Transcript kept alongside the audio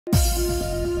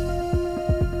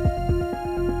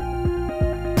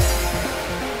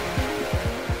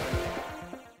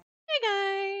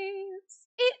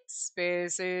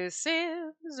Spacey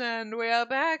Sims, and we are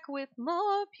back with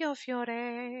more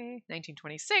Piofiore.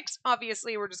 1926.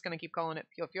 Obviously, we're just going to keep calling it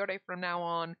Piofiore from now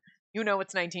on. You know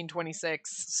it's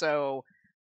 1926, so,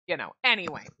 you know.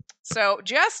 Anyway, so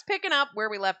just picking up where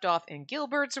we left off in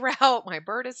Gilbert's route, my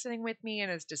bird is sitting with me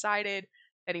and has decided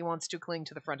that he wants to cling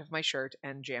to the front of my shirt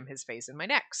and jam his face in my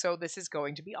neck. So this is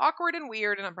going to be awkward and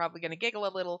weird, and I'm probably going to giggle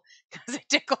a little because it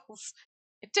tickles.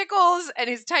 It tickles, and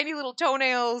his tiny little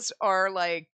toenails are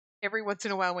like, every once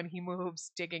in a while when he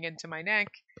moves, digging into my neck.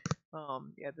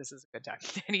 Yeah, this is a good time.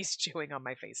 And he's chewing on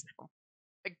my face now.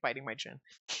 Like biting my chin.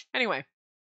 Anyway,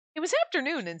 it was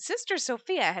afternoon and Sister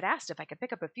Sophia had asked if I could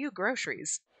pick up a few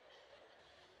groceries.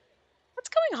 What's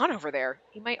going on over there?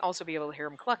 You might also be able to hear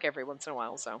him cluck every once in a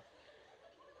while, so.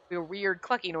 The weird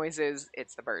clucky noises,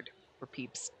 it's the bird. For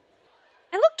peeps.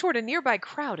 I looked toward a nearby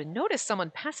crowd and noticed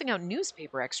someone passing out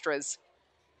newspaper extras.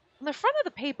 On the front of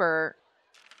the paper,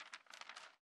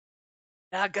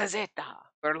 La Gazzetta,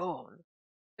 Berlin.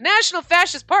 The National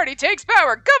Fascist Party takes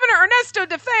power. Governor Ernesto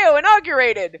De Feo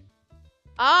inaugurated.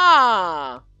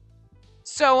 Ah.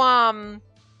 So,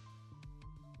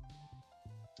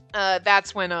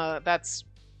 that's when, that's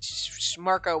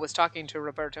Marco was talking to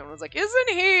Roberto and was like, isn't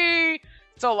he?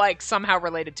 So, like, somehow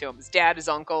related to him. His dad, his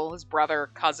uncle, his brother,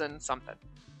 cousin, something.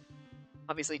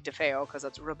 Obviously De Feo, because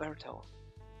that's Roberto.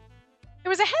 There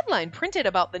was a headline printed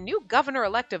about the new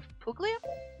governor-elect of Puglia?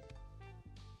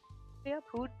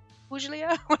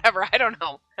 Puglia? Whatever, I don't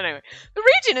know. Anyway, the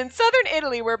region in southern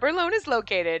Italy where Berlin is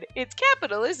located, its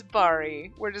capital is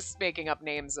Bari. We're just making up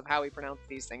names of how we pronounce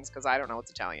these things because I don't know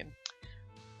it's Italian.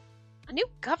 A new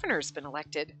governor's been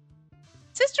elected.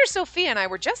 Sister Sophia and I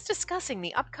were just discussing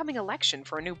the upcoming election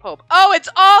for a new pope. Oh, it's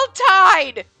all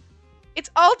tied!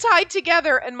 It's all tied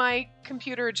together, and my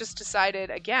computer just decided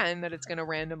again that it's going to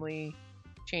randomly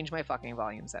change my fucking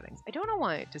volume settings. I don't know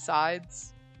why it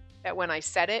decides that when I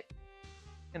set it,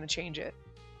 going to change it.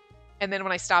 And then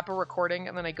when I stop a recording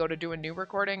and then I go to do a new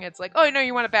recording, it's like, oh, no,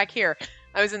 you want it back here.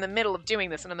 I was in the middle of doing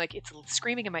this and I'm like, it's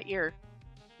screaming in my ear.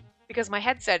 Because my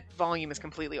headset volume is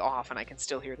completely off and I can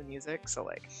still hear the music. So,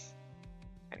 like,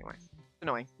 anyway,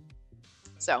 annoying.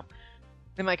 So,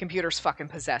 then my computer's fucking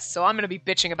possessed. So I'm going to be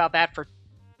bitching about that for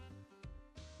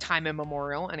time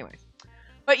immemorial. Anyway.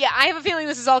 But yeah, I have a feeling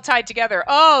this is all tied together.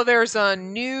 Oh, there's a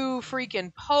new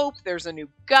freaking pope. There's a new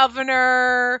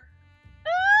governor.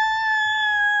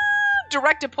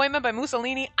 Direct appointment by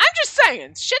Mussolini. I'm just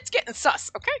saying, shit's getting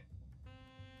sus, okay?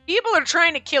 People are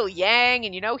trying to kill Yang,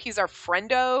 and you know, he's our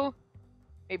friendo.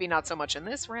 Maybe not so much in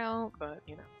this route, but,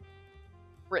 you know.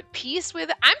 We're at peace with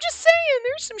it. I'm just saying,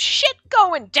 there's some shit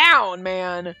going down,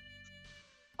 man.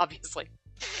 Obviously.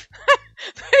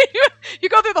 you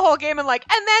go through the whole game and like,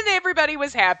 and then everybody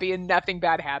was happy and nothing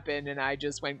bad happened, and I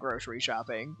just went grocery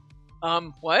shopping.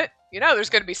 What? You know, there's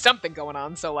gonna be something going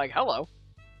on, so like, hello.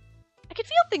 I could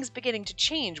feel things beginning to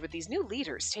change with these new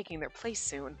leaders taking their place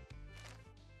soon.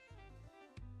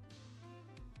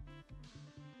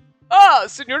 Ah,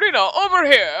 Signorina, over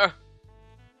here!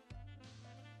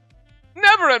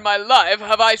 Never in my life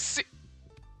have I seen...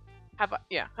 Have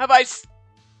I...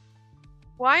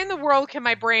 Why in the world can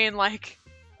my brain, like...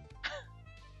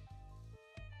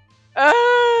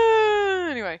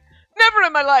 Anyway. Never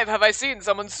in my life have I seen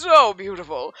someone so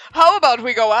beautiful. How about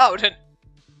we go out and...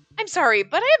 I'm sorry,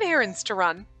 but I have errands to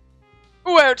run.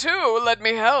 Where to? Let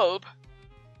me help.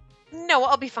 No,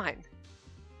 I'll be fine.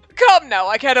 Come now,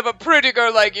 I can't have a pretty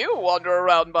girl like you wander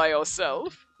around by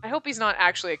yourself. I hope he's not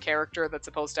actually a character that's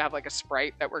supposed to have like a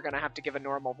sprite that we're gonna have to give a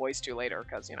normal voice to later,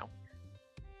 because, you know.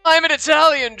 I'm an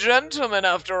Italian gentleman,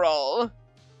 after all.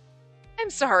 I'm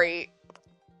sorry.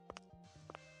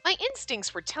 My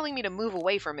instincts were telling me to move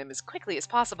away from him as quickly as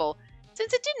possible,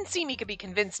 since it didn't seem he could be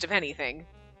convinced of anything.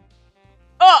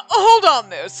 Hold on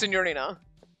there, Signorina.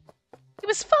 He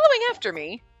was following after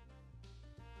me.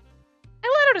 I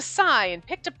let out a sigh and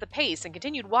picked up the pace and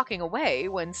continued walking away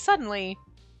when suddenly...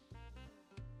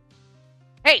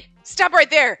 Hey, stop right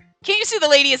there! Can't you see the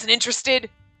lady isn't interested?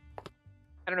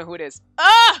 I don't know who it is.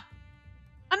 Ah!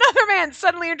 Another man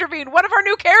suddenly intervened. One of our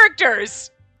new characters!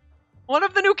 One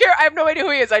of the new characters. I have no idea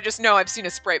who he is. I just know I've seen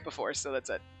a sprite before, so that's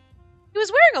it. He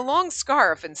was wearing a long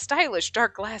scarf and stylish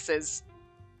dark glasses.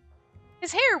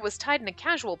 His hair was tied in a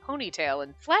casual ponytail,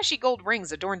 and flashy gold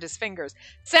rings adorned his fingers.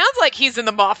 Sounds like he's in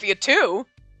the Mafia too.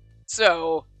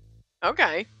 So,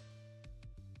 okay.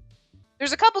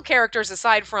 There's a couple characters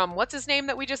aside from, what's his name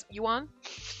that we just, Yuan?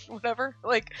 Whatever.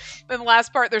 Like, in the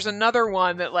last part, there's another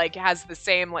one that, like, has the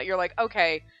same, like, you're like,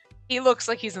 okay, he looks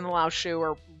like he's in the Lao Shu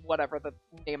or whatever the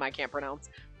name I can't pronounce.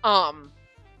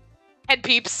 Head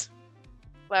peeps.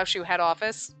 Laoshu head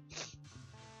office.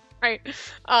 Right?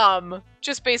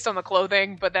 Just based on the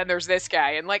clothing, but then there's this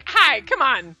guy, and like, hi, come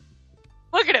on.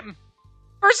 Look at him.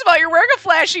 First of all, you're wearing a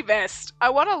flashy vest. I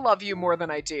want to love you more than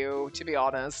I do, to be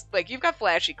honest. Like, you've got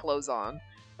flashy clothes on.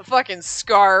 The fucking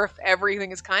scarf,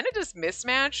 everything is kind of just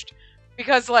mismatched.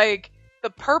 Because, like, the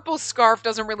purple scarf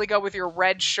doesn't really go with your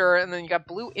red shirt, and then you got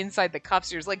blue inside the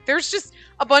cuffs. You're like, there's just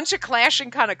a bunch of clashing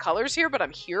kind of colors here, but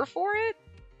I'm here for it.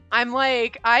 I'm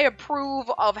like, I approve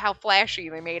of how flashy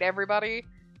they made everybody.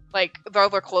 Like,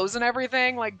 their clothes and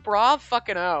everything. Like, bra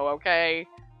fucking oh, okay?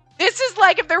 This is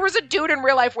like, if there was a dude in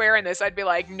real life wearing this, I'd be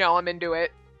like, no, I'm into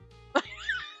it.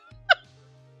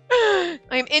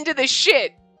 I'm into this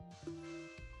shit.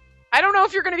 I don't know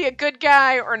if you're gonna be a good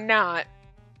guy or not.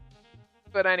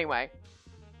 But anyway.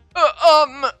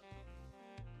 The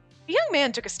young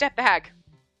man took a step back.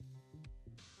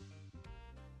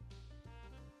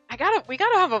 We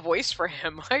gotta have a voice for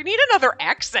him. I need another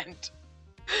accent.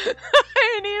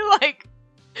 I need, like...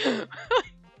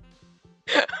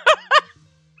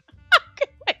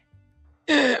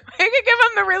 I could give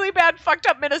him the really bad, fucked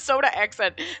up Minnesota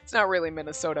accent. It's not really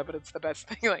Minnesota, but it's the best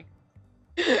thing. Like,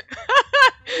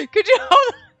 could you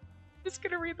hold? I'm just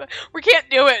gonna read the. We can't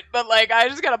do it, but like, I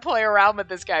just gotta play around with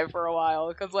this guy for a while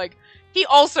because, like, he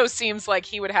also seems like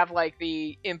he would have like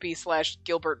the Impy /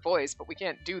 Gilbert voice, but we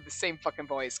can't do the same fucking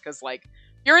voice because, like,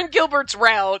 you're in Gilbert's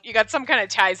route. You got some kind of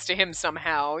ties to him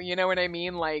somehow. You know what I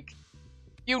mean? Like,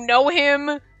 you know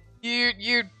him. You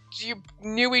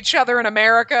knew each other in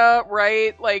America,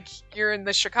 right? Like, you're in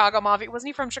the Chicago Mafia. Wasn't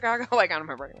he from Chicago? Like, I don't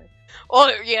remember anyway.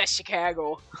 Oh, yeah,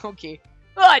 Chicago. Okay.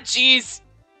 Ah, jeez.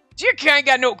 You kind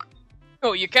got no...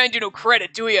 Oh, you kind do no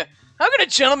credit, do you? How can a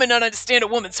gentleman not understand a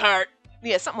woman's heart?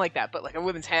 Yeah, something like that, but like a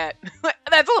woman's hat.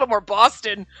 That's a little more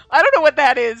Boston. I don't know what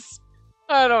that is.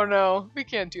 I don't know. We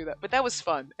can't do that. But that was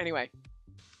fun. Anyway.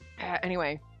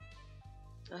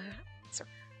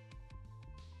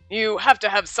 You have to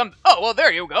have some... Oh, well,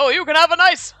 there you go. You can have a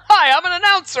nice... Hi, I'm an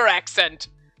announcer accent.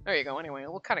 There you go. Anyway,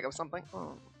 we'll kind of go something.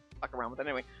 Oh, fuck around with it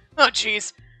anyway. Oh,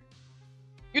 jeez.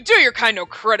 You do your kind no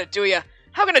credit, do you?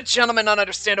 How can a gentleman not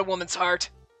understand a woman's heart?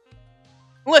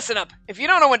 Listen up. If you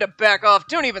don't know when to back off,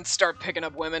 don't even start picking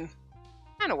up women.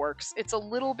 Kind of works. It's a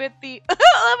little bit the... That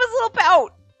was a little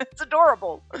pout. It's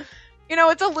adorable. You know,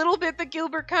 it's a little bit the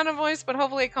Gilbert kind of voice, but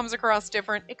hopefully it comes across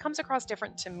different. It comes across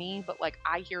different to me, but, like,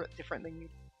 I hear it different than you.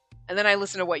 And then I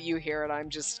listen to what you hear, and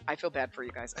I feel bad for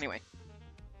you guys. Anyway.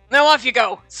 Now off you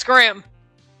go. Scram.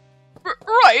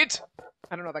 Right.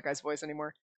 I don't know that guy's voice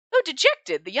anymore. Though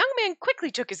dejected, the young man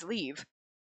quickly took his leave.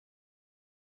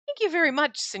 Thank you very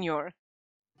much, signor.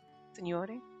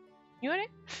 Signore? Signore?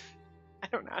 I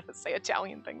don't know how to say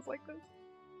Italian things like this.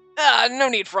 No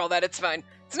need for all that, it's fine.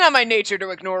 It's not my nature to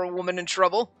ignore a woman in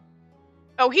trouble.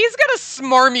 Oh, he's got a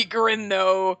smarmy grin,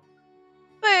 though.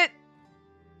 But...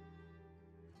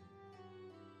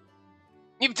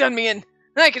 You've done me in.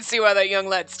 I can see why that young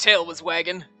lad's tail was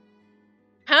wagging.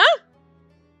 Huh?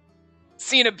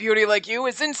 Seeing a beauty like you,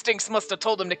 his instincts must have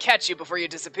told him to catch you before you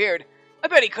disappeared. I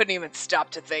bet he couldn't even stop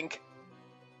to think.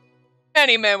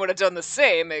 Any man would have done the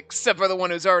same, except for the one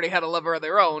who's already had a lover of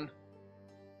their own.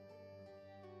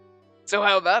 So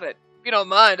how about it? If you don't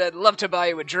mind, I'd love to buy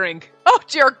you a drink. Oh,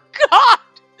 dear God!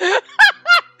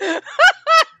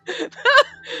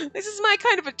 This is my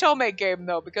kind of a Tomei game,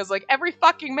 though, because, like, every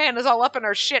fucking man is all up in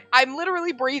our shit. I'm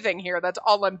literally breathing here. That's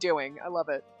all I'm doing. I love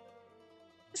it.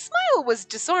 The smile was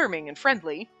disarming and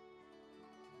friendly.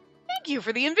 Thank you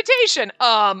for the invitation.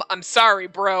 I'm sorry,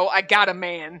 bro. I got a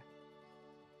man.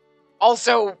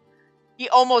 Also, he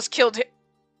almost killed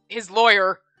his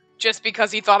lawyer just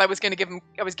because he thought I was going to give him...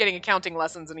 I was getting accounting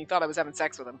lessons and he thought I was having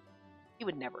sex with him. He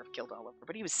would never have killed Oliver,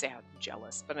 but he was sad and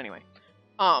jealous. But anyway.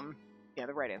 Yeah,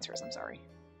 the right answer is I'm sorry.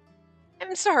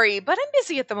 I'm sorry, but I'm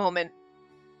busy at the moment.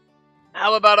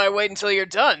 How about I wait until you're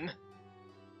done?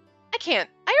 I can't.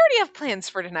 I already have plans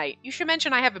for tonight. You should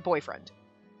mention I have a boyfriend.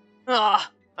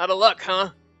 Ah, out of luck,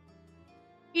 huh?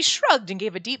 He shrugged and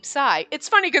gave a deep sigh. It's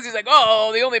funny because he's like,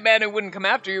 oh, the only man who wouldn't come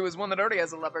after you is one that already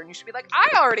has a lover. And you should be like,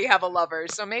 I already have a lover,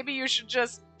 so maybe you should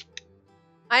just...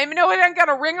 I know it ain't got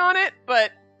a ring on it,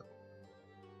 but...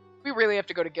 We really have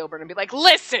to go to Gilbert and be like,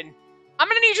 listen! I'm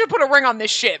gonna need you to put a ring on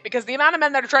this shit, because the amount of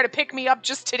men that are trying to pick me up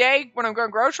just today when I'm going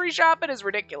grocery shopping is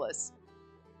ridiculous.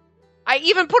 I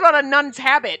even put on a nun's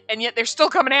habit, and yet they're still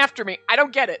coming after me. I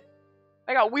don't get it.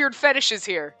 I got weird fetishes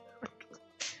here.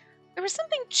 There was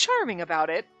something charming about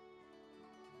it.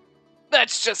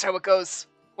 That's just how it goes.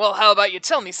 Well, how about you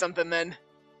tell me something, then?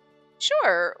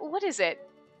 Sure, what is it?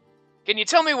 Can you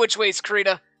tell me which way's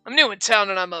Krita? I'm new in town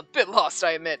and I'm a bit lost,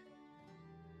 I admit.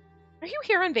 Are you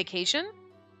here on vacation?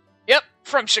 Yep,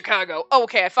 from Chicago. Oh,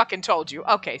 okay, I fucking told you.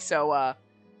 Okay, so,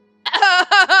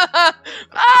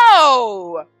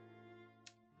 oh!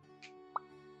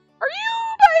 Are you,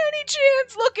 by any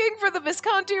chance, looking for the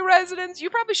Visconti residence? You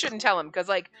probably shouldn't tell him, because,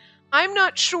 like, I'm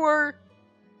not sure...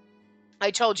 I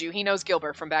told you, he knows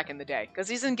Gilbert from back in the day, because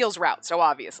he's in Gil's route, so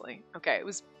obviously. Okay, it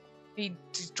was... He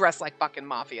dressed like fucking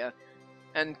mafia,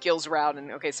 and Gil's route,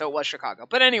 and okay, so it was Chicago.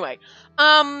 But anyway,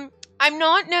 I'm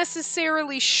not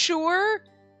necessarily sure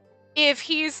if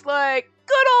he's, like,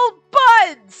 good old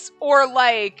buds, or,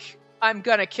 like, I'm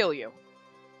gonna kill you.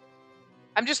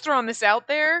 I'm just throwing this out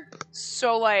there,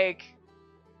 so, like,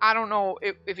 I don't know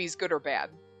if he's good or bad.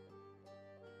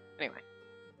 Anyway.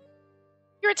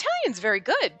 Your Italian's very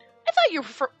good. I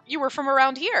thought you were from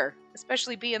around here,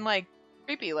 especially being, like,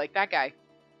 creepy like that guy.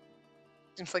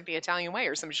 Seems like the Italian way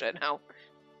or some shit. Now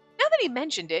that he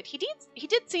mentioned it, he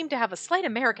did seem to have a slight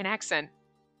American accent.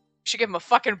 Should give him a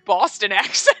fucking Boston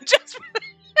accent just for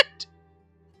that.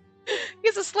 He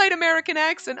has a slight American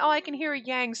accent. Oh, I can hear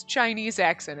Yang's Chinese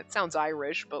accent. It sounds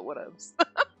Irish, but what else?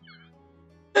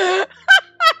 Game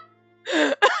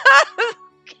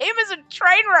is a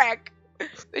train wreck.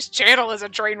 This channel is a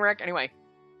train wreck. Anyway.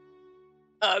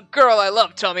 Girl I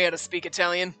love taught me how to speak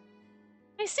Italian.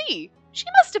 I see. She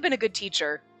must have been a good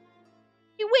teacher.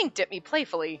 He winked at me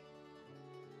playfully.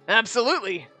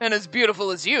 Absolutely. And as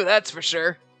beautiful as you, that's for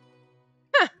sure.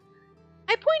 Huh.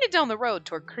 I pointed down the road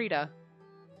toward Creta.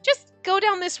 Just go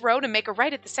down this road and make a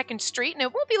right at the second street, and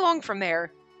it won't be long from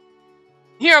there.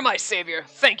 You're my savior.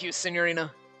 Thank you, Signorina.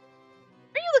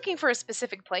 Are you looking for a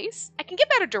specific place? I can get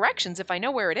better directions if I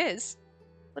know where it is.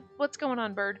 What's going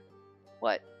on, bird?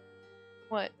 What?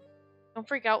 Don't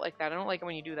freak out like that. I don't like it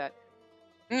when you do that.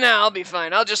 Nah, I'll be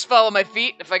fine. I'll just follow my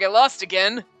feet. If I get lost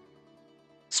again,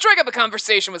 strike up a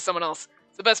conversation with someone else.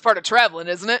 It's the best part of traveling,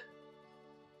 isn't it?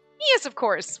 Yes, of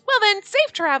course. Well then,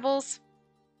 safe travels.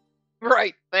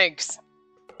 Right, thanks.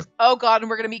 Oh god, and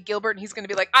we're gonna meet Gilbert, and he's gonna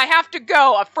be like, I have to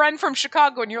go, a friend from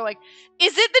Chicago, and you're like,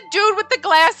 is it the dude with the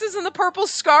glasses and the purple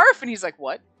scarf? And he's like,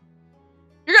 what?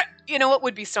 You know what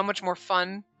would be so much more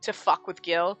fun to fuck with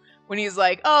Gil? When he's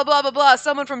like, oh, blah, blah, blah,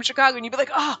 someone from Chicago, and you'd be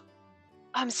like, oh,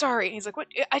 I'm sorry. And he's like, what?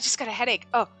 I just got a headache.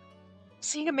 Oh,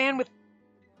 seeing a man with...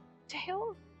 What the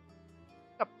hell?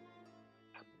 A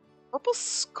purple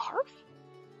scarf?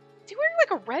 Is he wearing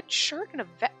like a red shirt and a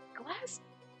glass?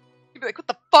 You'd be like, what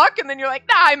the fuck? And then you're like,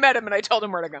 nah, I met him and I told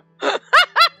him where to go.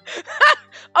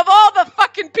 Of all the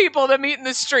fucking people to meet in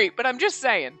the street. But I'm just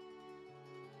saying.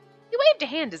 He waved a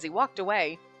hand as he walked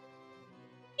away.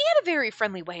 He had a very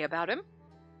friendly way about him.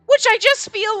 Which I just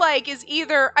feel like is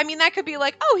either, I mean, that could be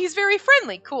like, oh, he's very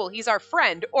friendly. Cool, he's our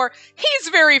friend. Or he's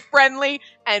very friendly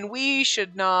and we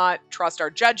should not trust our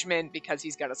judgment because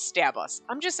he's going to stab us.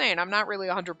 I'm just saying, I'm not really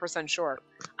 100% sure.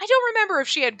 I don't remember if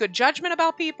she had good judgment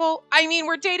about people. I mean,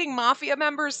 we're dating mafia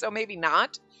members, so maybe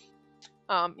not.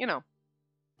 You know.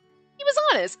 He was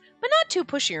honest, but not too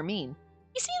pushy or mean.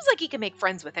 He seems like he can make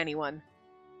friends with anyone.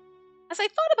 As I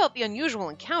thought about the unusual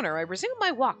encounter, I resumed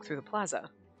my walk through the plaza.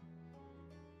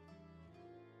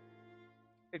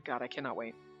 Good God, I cannot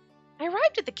wait. I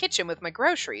arrived at the kitchen with my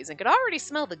groceries and could already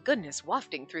smell the goodness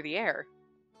wafting through the air.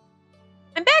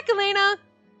 I'm back, Elena!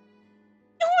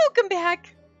 Welcome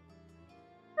back!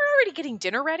 We're already getting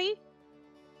dinner ready?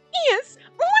 Yes,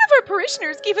 one of our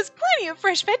parishioners gave us plenty of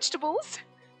fresh vegetables.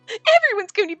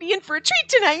 Everyone's going to be in for a treat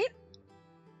tonight.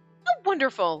 Oh,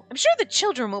 wonderful. I'm sure the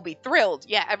children will be thrilled.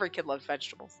 Yeah, every kid loves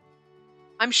vegetables.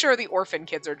 I'm sure the orphan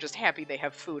kids are just happy they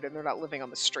have food and they're not living on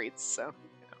the streets, so...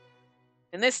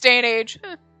 In this day and age,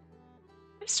 I'm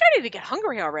starting to get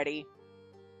hungry already.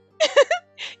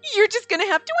 You're just gonna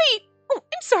have to wait. Oh,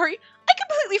 I'm sorry. I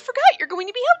completely forgot you're going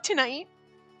to be out tonight.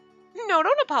 No,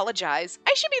 don't apologize.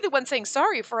 I should be the one saying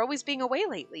sorry for always being away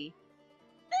lately.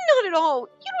 Not at all.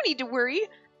 You don't need to worry.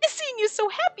 Seeing you so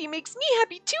happy makes me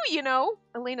happy too, you know.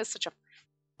 Elena's such a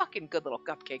fucking good little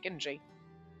cupcake, isn't she?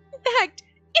 In fact,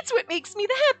 it's what makes me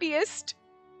the happiest.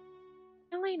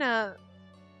 Elena...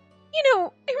 You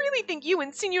know, I really think you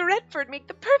and Signor Redford make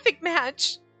the perfect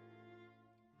match.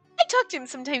 I talk to him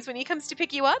sometimes when he comes to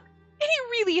pick you up, and he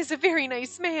really is a very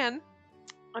nice man.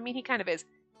 I mean, he kind of is.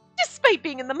 Despite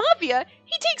being in the Mafia,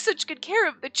 he takes such good care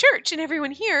of the church and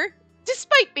everyone here,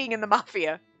 despite being in the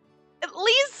Mafia. At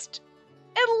least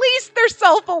they're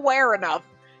self-aware enough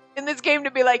in this game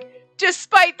to be like,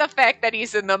 despite the fact that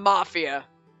he's in the Mafia.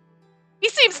 He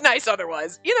seems nice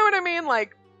otherwise. You know what I mean?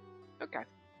 Like, okay.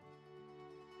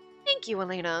 Thank you,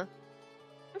 Elena.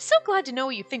 I'm so glad to know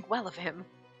you think well of him.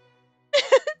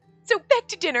 So back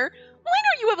to dinner. Why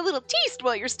don't you have a little taste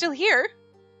while you're still here?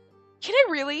 Can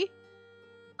I really?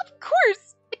 Of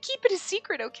course, but keep it a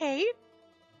secret, okay?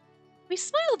 We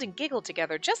smiled and giggled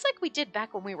together just like we did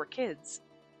back when we were kids.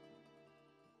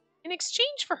 In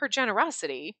exchange for her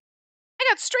generosity, I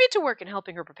got straight to work in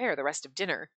helping her prepare the rest of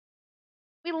dinner.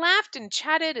 We laughed and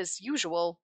chatted as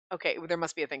usual. Okay, there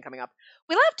must be a thing coming up.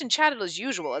 We laughed and chatted as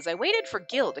usual as I waited for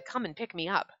Gil to come and pick me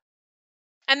up.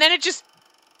 And then it just...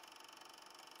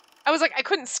 I was like, I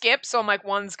couldn't skip, so I'm like,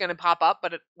 one's gonna pop up,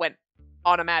 but it went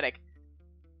automatic.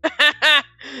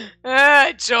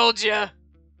 I told ya.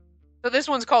 So this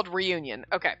one's called Reunion.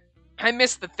 Okay. I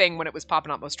missed the thing when it was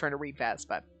popping up. I was trying to read fast,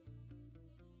 but...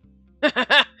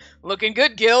 Looking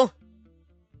good, Gil.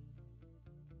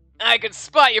 I could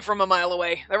spot you from a mile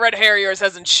away. The red hair of yours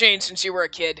hasn't changed since you were a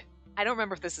kid. I don't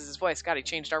remember if this is his voice. God, he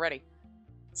changed already.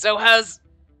 So how's...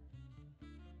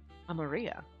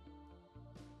 Maria.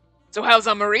 So how's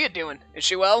Maria doing? Is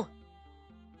she well?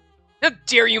 How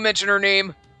dare you mention her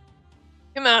name?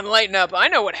 Come on, lighten up. I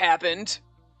know what happened.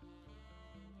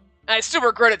 I still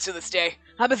regret it to this day.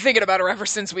 I've been thinking about her ever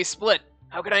since we split.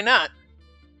 How could I not?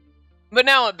 But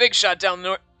now I'm a big shot down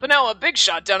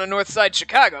in North Side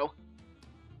Chicago.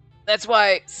 That's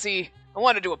why, see, I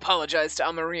wanted to apologize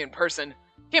to Marie in person.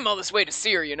 Came all this way to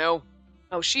see her, you know.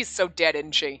 Oh, she's so dead,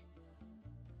 isn't she?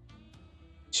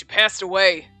 She passed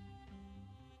away.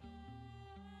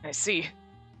 I see.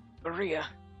 Maria.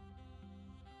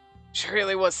 She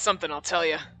really was something, I'll tell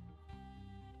you.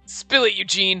 Spill it,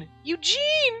 Eugene.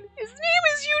 Eugene! His name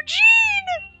is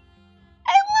Eugene!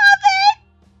 I love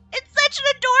it! It's such an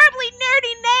adorably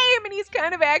nerdy name, and he's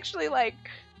kind of actually like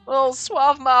little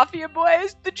suave mafia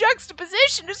boys. The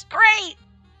juxtaposition is great!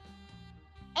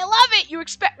 I love it!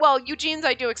 Well, Eugene's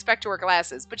I do expect to wear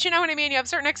glasses, but you know what I mean? You have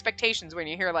certain expectations when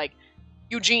you hear, like,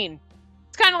 Eugene.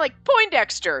 It's kind of like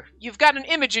Poindexter. You've got an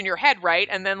image in your head, right?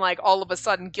 And then, like, all of a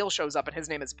sudden Gil shows up and his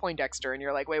name is Poindexter, and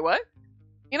you're like, wait, what?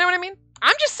 You know what I mean?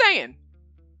 I'm just saying.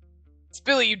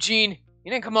 Spill it, Eugene.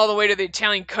 You didn't come all the way to the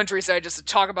Italian countryside just to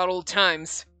talk about old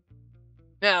times.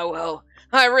 Ah, well,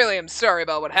 I really am sorry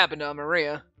about what happened to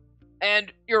Maria.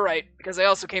 And you're right, because I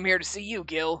also came here to see you,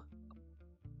 Gil.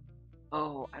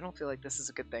 Oh, I don't feel like this is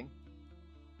a good thing.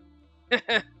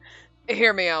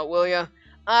 Hear me out, will ya?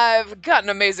 I've got an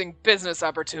amazing business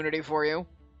opportunity for you.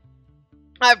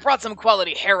 I've brought some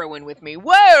quality heroin with me.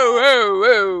 Whoa, whoa,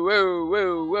 whoa, whoa,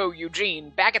 whoa, whoa, Eugene,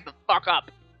 back it the fuck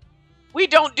up. We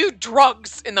don't do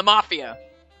drugs in the mafia.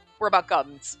 We're about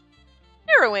guns.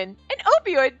 Heroin, an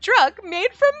opioid drug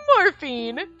made from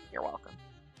morphine. You're welcome.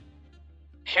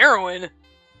 Heroin?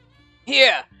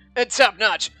 Yeah, it's top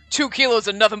notch. 2 kilos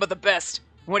of nothing but the best.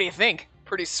 What do you think?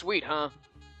 Pretty sweet, huh?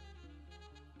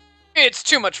 It's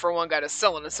too much for one guy to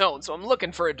sell on his own, so I'm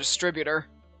looking for a distributor.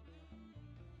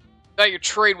 Thought your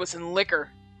trade was in liquor.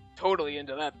 Totally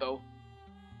into that, though.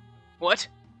 What?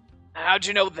 How'd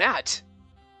you know that?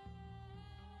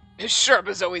 As sharp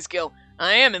as always, Gil.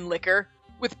 I am in liquor.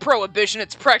 With Prohibition,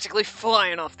 it's practically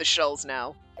flying off the shelves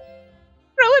now.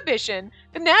 Prohibition,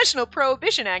 the National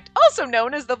Prohibition Act, also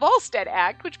known as the Volstead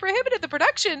Act, which prohibited the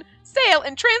production, sale,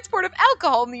 and transport of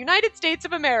alcohol in the United States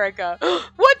of America.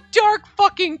 What dark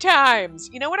fucking times!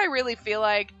 You know what I really feel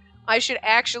like? I should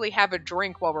actually have a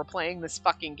drink while we're playing this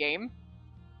fucking game.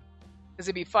 Because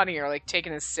it'd be funnier, like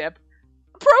taking a sip.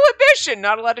 Prohibition!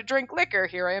 Not allowed to drink liquor.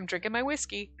 Here I am drinking my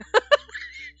whiskey.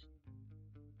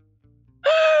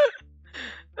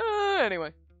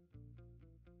 Anyway.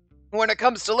 When it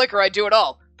comes to liquor, I do it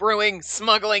all. Brewing,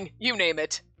 smuggling, you name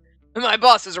it. My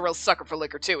boss is a real sucker for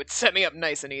liquor, too. It set me up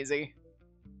nice and easy.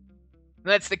 If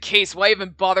that's the case, why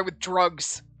even bother with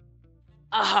drugs?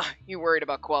 You worried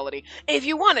about quality. If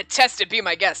you want to test it, be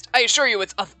my guest. I assure you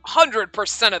it's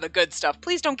 100% of the good stuff.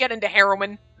 Please don't get into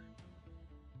heroin.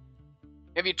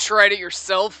 Have you tried it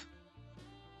yourself?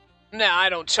 Nah, I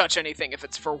don't touch anything if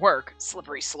it's for work.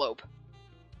 Slippery slope.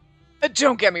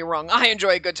 Don't get me wrong, I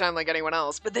enjoy a good time like anyone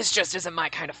else, but this just isn't my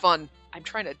kind of fun. I'm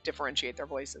trying to differentiate their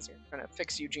voices here. I'm trying to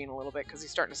fix Eugene a little bit, because he's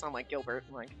starting to sound like Gilbert.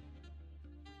 I'm like,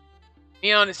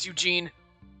 be honest, Eugene.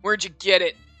 Where'd you get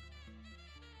it?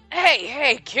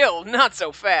 Hey, Gil, not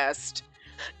so fast.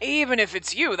 Even if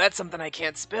it's you, that's something I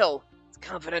can't spill. It's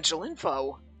confidential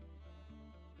info.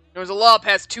 There was a law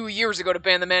passed 2 years ago to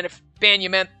ban the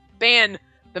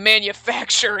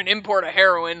manufacture and import of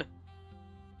heroin.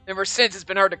 Ever since, it's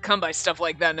been hard to come by stuff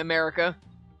like that in America.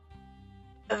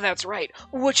 That's right,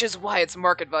 which is why its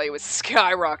market value is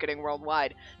skyrocketing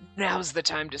worldwide. Now's the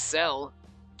time to sell.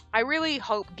 I really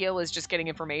hope Gil is just getting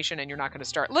information and you're not going to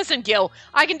start. Listen, Gil,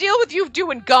 I can deal with you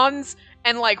doing guns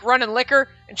and, like, running liquor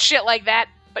and shit like that,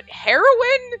 but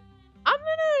heroin?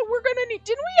 didn't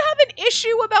we have an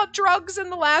issue about drugs in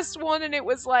the last one, and it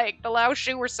was like the Lao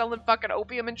Shu were selling fucking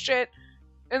opium and shit?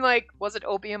 And like, was it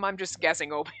opium? I'm just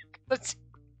guessing opium.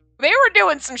 They were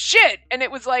doing some shit, and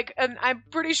it was like, and I'm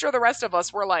pretty sure the rest of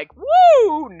us were like,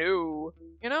 woo, no,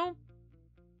 you know?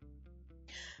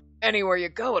 Anywhere you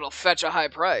go, it'll fetch a high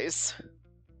price.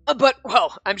 But,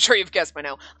 well, I'm sure you've guessed by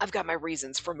now, I've got my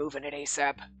reasons for moving it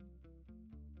ASAP.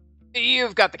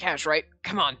 You've got the cash, right?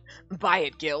 Come on, buy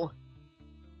it, Gil.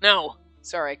 No.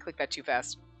 Sorry, I clicked that too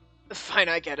fast. Fine,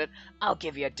 I get it. I'll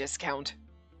give you a discount.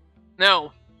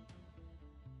 No.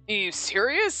 You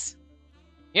serious?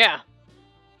 Yeah.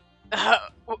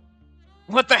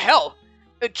 What the hell?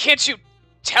 Can't you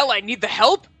tell I need the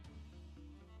help?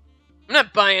 I'm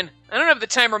not buying. I don't have the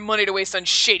time or money to waste on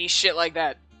shady shit like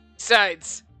that.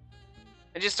 Besides,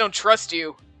 I just don't trust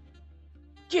you.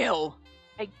 Gil.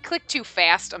 I clicked too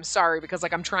fast, I'm sorry, because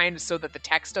like I'm trying to so that the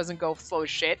text doesn't go slow as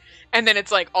shit. And then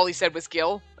it's like, all he said was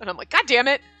Gil. And I'm like, God damn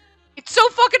it. It's so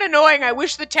fucking annoying. I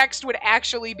wish the text would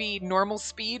actually be normal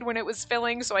speed when it was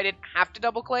filling, so I didn't have to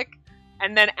double click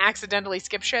and then accidentally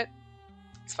skip shit.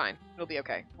 It's fine. It'll be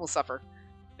okay. We'll suffer.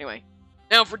 Anyway.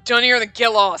 Now, if we're done here, then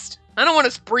get lost. I don't want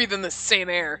us breathing the same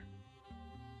air.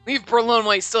 Leave Berlin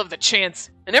while you still have the chance,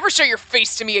 and never show your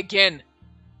face to me again.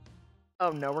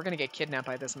 Oh no, we're gonna get kidnapped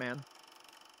by this man.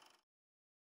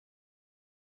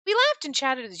 We laughed and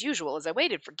chatted as usual as I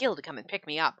waited for Gil to come and pick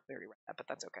me up. We already read that, but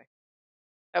that's okay.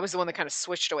 That was the one that kind of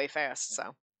switched away fast,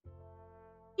 so.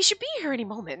 He should be here any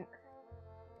moment.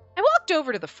 I walked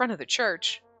over to the front of the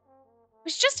church. It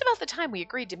was just about the time we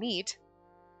agreed to meet.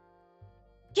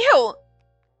 Gil!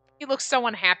 He looks so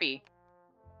unhappy.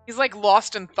 He's like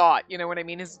lost in thought, you know what I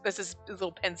mean? This is his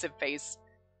little pensive face.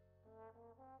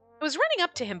 I was running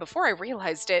up to him before I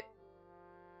realized it.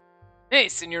 Hey,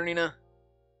 Signorina.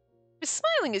 He was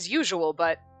smiling as usual,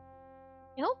 but...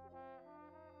 Gil?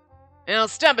 I'll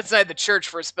stop inside the church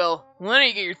for a spell. Why don't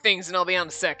you get your things and I'll be on in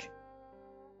a sec.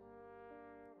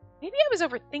 Maybe I was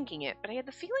overthinking it, but I had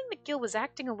the feeling that Gil was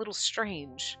acting a little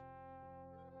strange.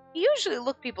 He usually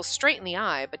looked people straight in the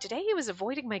eye, but today he was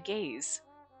avoiding my gaze.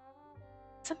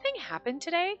 Something happened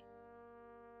today?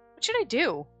 What should I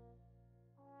do?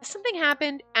 If something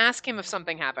happened, ask him if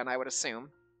something happened, I would assume.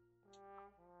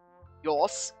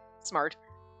 Yes. Smart.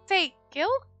 Say, Gil?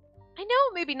 I know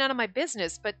it may be none of my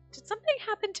business, but did something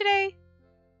happen today?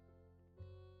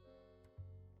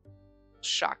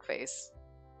 Shock face.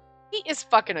 He is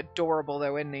fucking adorable,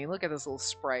 though, isn't he? Look at this little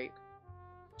sprite.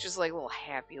 Just like a little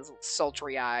happy, his little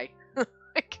sultry eye.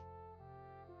 Like,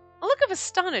 a look of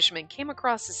astonishment came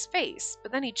across his face,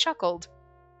 but then he chuckled.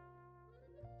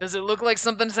 Does it look like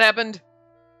something's happened?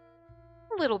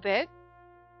 A little bit.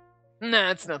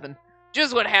 Nah, it's nothing.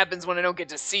 Just what happens when I don't get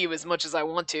to see you as much as I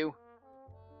want to.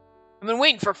 I've been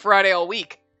waiting for Friday all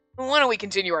week. Why don't we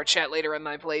continue our chat later at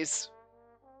my place?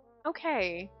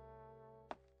 Okay.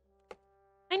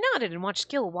 I nodded and watched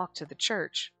Gil walk to the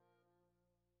church.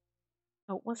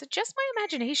 Oh, was it just my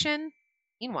imagination?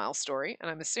 Meanwhile story, and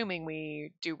I'm assuming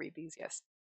we do read these, yes.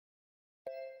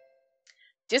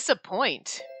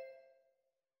 Disappoint.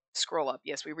 Scroll up.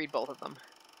 Yes, we read both of them.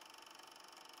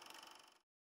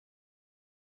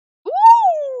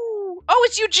 Ooh! Oh,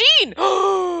 it's Eugene!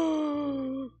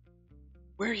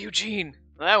 Where Eugene?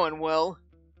 That went well.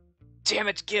 Damn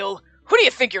it, Gil. Who do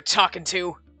you think you're talking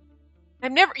to?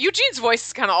 Eugene's voice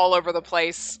is kind of all over the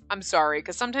place. I'm sorry,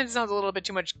 because sometimes it sounds a little bit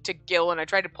too much to Gil, and I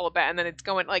tried to pull it back, and then it's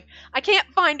going, like, I can't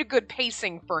find a good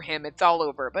pacing for him. It's all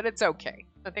over, but it's okay.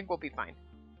 I think we'll be fine.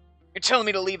 You're telling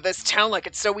me to leave this town like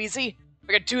it's so easy? If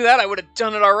I could do that, I would have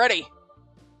done it already.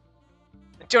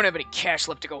 I don't have any cash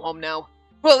left to go home now.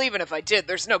 Well, even if I did,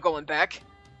 there's no going back.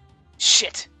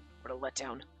 Shit. What a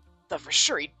letdown. Thought for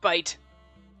sure he'd bite.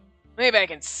 Maybe I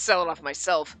can sell it off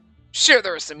myself. Sure,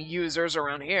 there are some users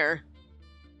around here.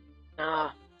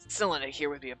 Selling it here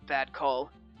would be a bad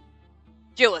call.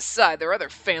 Gil aside, there are other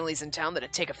families in town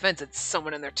that'd take offense at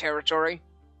someone in their territory.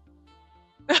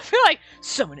 I feel like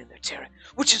someone in their territory,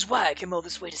 which is why I came all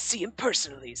this way to see him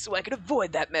personally, so I could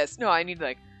avoid that mess. No, I need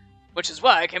like, which is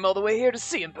why I came all the way here to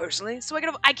see him personally, so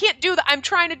I can't do that. I'm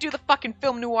trying to do the fucking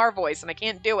film noir voice, and I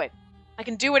can't do it. I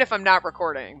can do it if I'm not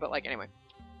recording, but like, anyway.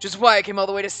 Which is why I came all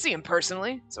the way to see him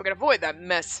personally, so I can avoid that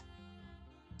mess.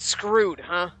 Screwed,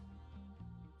 huh?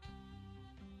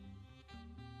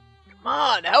 Come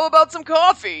on, how about some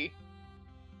coffee?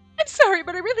 I'm sorry,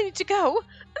 but I really need to go.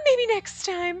 Maybe next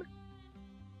time.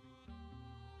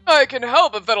 I can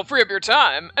help if that'll free up your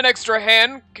time. An extra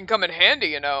hand can come in handy,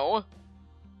 you know.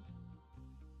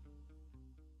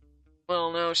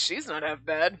 Well, no, she's not half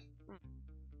bad.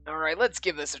 Alright, let's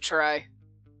give this a try.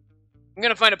 I'm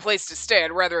gonna find a place to stay.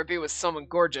 I'd rather it be with someone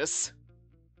gorgeous.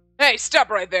 Hey, stop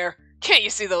right there. Can't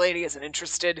you see the lady isn't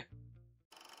interested?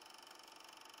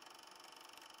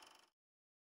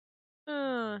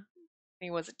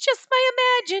 Was it just my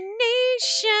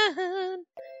imagination?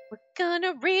 We're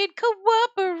gonna read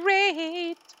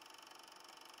Cooperate.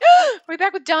 Are we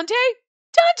back with Dante?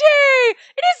 Dante!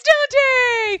 It is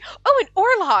Dante! Oh, and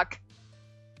Orlok!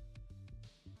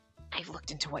 I've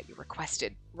looked into what you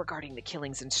requested regarding the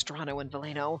killings in Strano and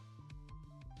Veleno.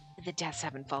 The deaths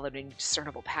haven't followed any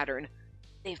discernible pattern.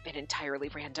 They've been entirely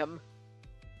random.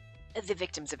 The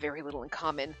victims have very little in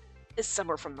common. Some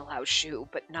were from the Lao Shu,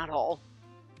 but not all.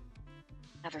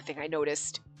 Another thing I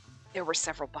noticed, there were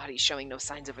several bodies showing no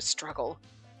signs of a struggle.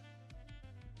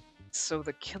 So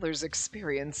the killers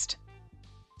experienced.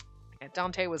 Yeah,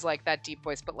 Dante was like that deep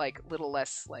voice, but like little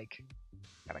less like,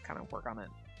 gotta kind of work on it.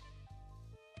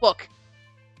 Look.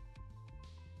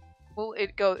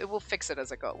 It will fix it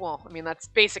as it goes. Well, I mean, that's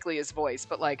basically his voice,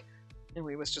 but like,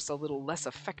 anyway, it was just a little less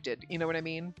affected. You know what I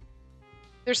mean?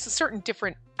 There's a certain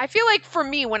different, I feel like for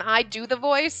me, when I do the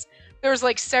voice, there's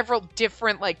like several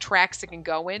different like tracks it can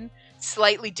go in,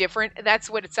 slightly different. That's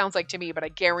what it sounds like to me, but I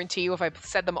guarantee you if I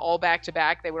said them all back to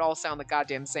back, they would all sound the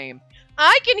goddamn same.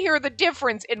 I can hear the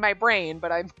difference in my brain,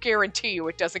 but I guarantee you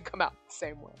it doesn't come out the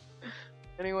same way.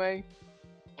 Anyway.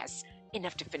 Yes,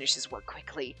 enough to finish his work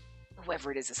quickly.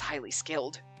 Whoever it is highly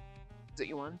skilled. Is it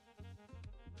you on?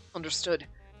 Understood.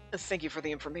 Thank you for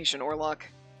the information, Orlok.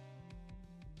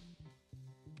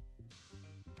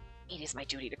 It is my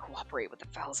duty to cooperate with the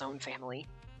Falzone family.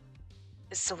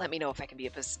 So let me know if I can be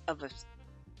of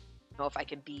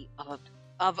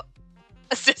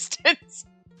assistance.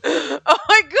 Oh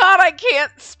my god, I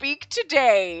can't speak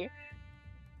today.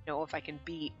 Know if I can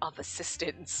be of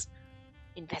assistance.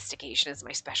 Investigation is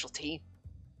my specialty.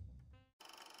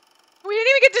 We didn't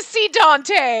even get to see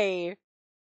Dante!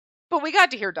 But we got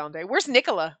to hear Dante. Where's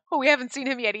Nicola? Oh, we haven't seen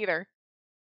him yet either.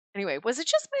 Anyway, was it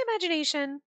just my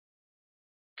imagination?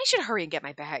 I should hurry and get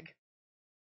my bag.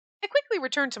 I quickly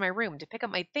returned to my room to pick up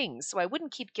my things so I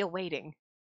wouldn't keep Gil waiting.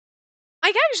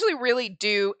 I actually really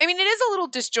do. I mean, it is a little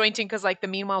disjointing because, like, the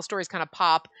meanwhile stories kind of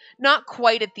pop. Not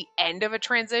quite at the end of a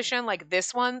transition like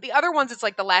this one. The other ones, it's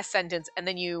like the last sentence, and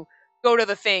then you go to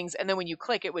the things, and then when you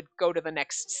click, it would go to the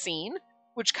next scene,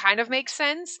 which kind of makes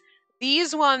sense.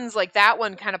 These ones, like that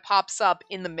one, kind of pops up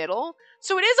in the middle.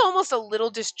 So it is almost a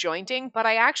little disjointing, but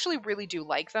I actually really do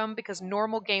like them because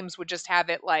normal games would just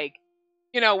have it like,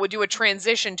 you know, would do a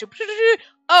transition to,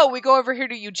 oh, we go over here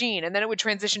to Eugene, and then it would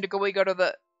transition to we go to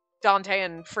the Dante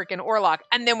and freaking Orlok,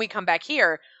 and then we come back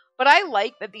here. But I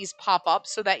like that these pop up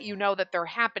so that you know that they're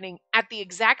happening at the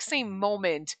exact same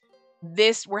moment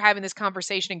we're having this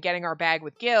conversation and getting our bag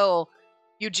with Gil.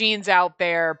 Eugene's out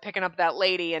there picking up that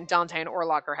lady, and Dante and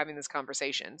Orlok are having this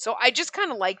conversation. So I just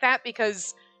kind of like that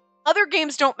because other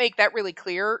games don't make that really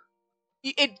clear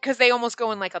because they almost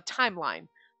go in like a timeline.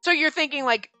 So you're thinking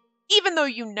like, even though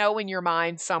you know in your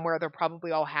mind somewhere they're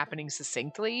probably all happening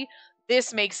succinctly,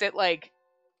 this makes it like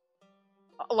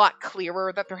a lot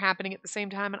clearer that they're happening at the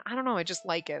same time. And I don't know, I just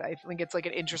like it. I think it's like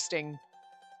an interesting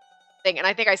thing. And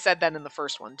I think I said that in the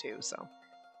first one too. So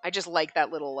I just like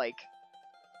that little like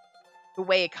the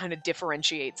way it kind of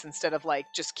differentiates instead of like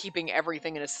just keeping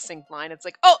everything in a succinct line. It's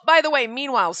like, oh, by the way,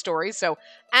 meanwhile stories. So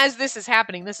as this is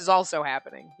happening, this is also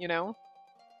happening, you know?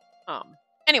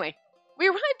 Anyway, we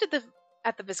arrived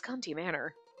at the Visconti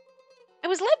Manor. I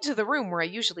was led to the room where I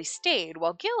usually stayed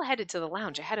while Gil headed to the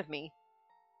lounge ahead of me.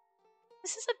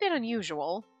 This is a bit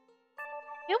unusual.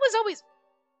 Gil was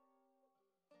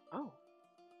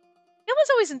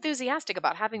always enthusiastic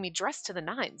about having me dressed to the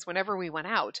nines whenever we went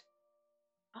out.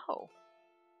 Oh.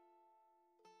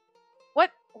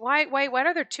 Why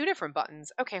are there two different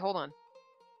buttons? Okay, hold on.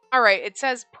 Alright, it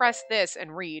says press this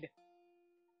and read.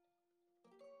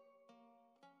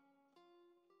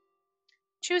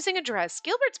 Choosing a dress.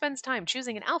 Gilbert spends time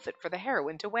choosing an outfit for the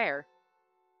heroine to wear.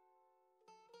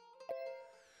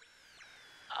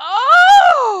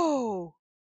 Oh!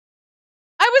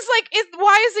 I was like,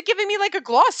 why is it giving me like a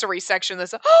glossary section?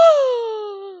 That's a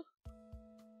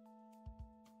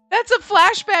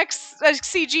flashback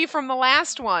CG from the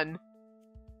last one.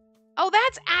 Oh,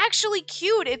 that's actually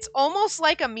cute. It's almost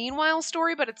like a meanwhile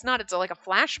story, but it's not. It's like a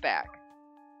flashback.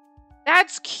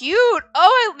 That's cute.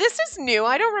 Oh, this is new.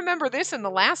 I don't remember this in the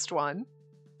last one.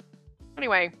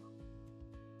 Anyway.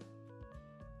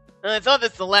 I thought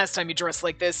that's the last time you dressed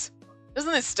like this.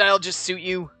 Doesn't this style just suit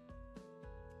you?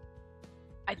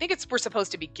 I think we're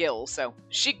supposed to be Gil, so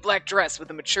chic black dress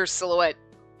with a mature silhouette.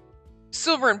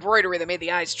 Silver embroidery that made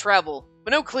the eyes travel,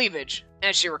 but no cleavage,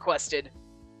 as she requested.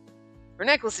 Her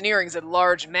necklace and earrings had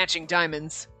large, matching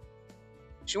diamonds.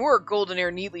 She wore her golden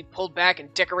hair neatly pulled back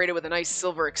and decorated with a nice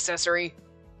silver accessory.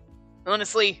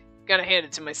 Honestly, gotta hand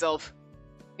it to myself.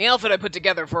 The outfit I put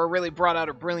together for her really brought out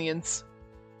her brilliance.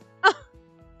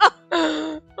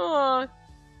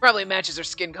 Probably matches her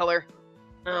skin color.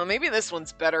 Maybe this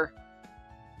one's better.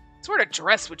 What sort of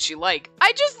dress would she like?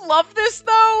 I just love this,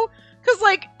 though, because,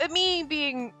 like, me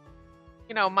being,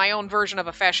 you know, my own version of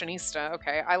a fashionista,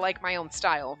 okay, I like my own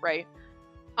style, right?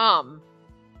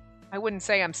 I wouldn't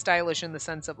say I'm stylish in the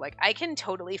sense of, like, I can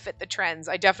totally fit the trends.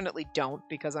 I definitely don't,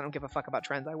 because I don't give a fuck about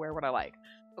trends. I wear what I like,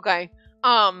 okay?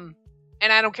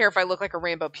 And I don't care if I look like a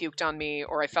rainbow puked on me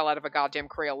or I fell out of a goddamn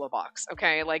Crayola box,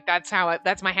 okay? Like, that's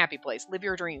my happy place. Live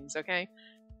your dreams, okay?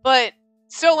 But,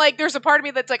 so, like, there's a part of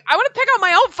me that's like, I want to pick out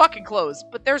my own fucking clothes.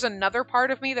 But there's another part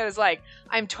of me that is like,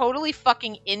 I'm totally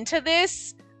fucking into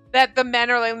this, that the men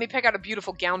are like, let me pick out a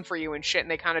beautiful gown for you and shit, and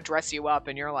they kind of dress you up,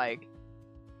 and you're like...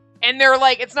 And they're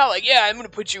like, it's not like, yeah, I'm going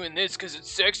to put you in this because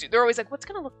it's sexy. They're always like, what's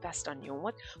going to look best on you?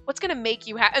 What's going to make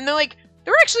you happy? And they're like,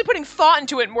 they're actually putting thought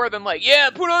into it more than like, yeah,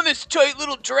 put on this tight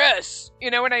little dress. You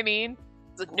know what I mean?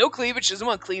 It's like, no cleavage, she doesn't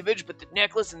want cleavage, but the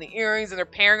necklace and the earrings and they're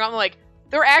pairing on. Like,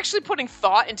 they're actually putting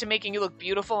thought into making you look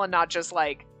beautiful and not just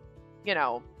like, you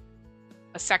know,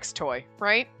 a sex toy,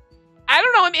 right? I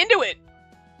don't know, I'm into it.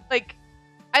 Like,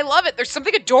 I love it. There's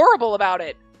something adorable about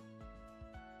it.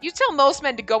 You tell most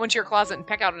men to go into your closet and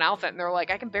pick out an outfit, and they're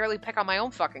like, I can barely pick out my own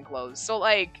fucking clothes. So,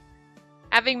 like,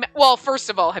 well,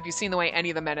 first of all, have you seen the way any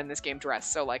of the men in this game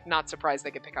dress? So, like, not surprised they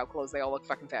can pick out clothes. They all look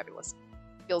fucking fabulous.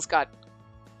 Gil's got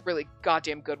really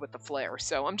goddamn good with the flair,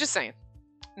 so I'm just saying.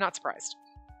 Not surprised.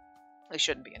 They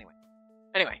shouldn't be, anyway.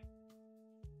 Anyway.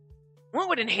 What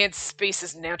would enhance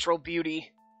Space's natural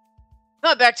beauty?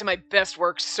 Not back to my best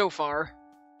work so far.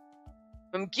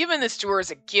 If I'm giving this to her as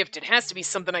a gift, it has to be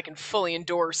something I can fully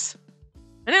endorse.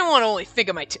 I didn't want to only think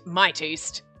of my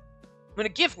taste. But a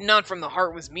gift not from the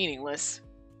heart was meaningless.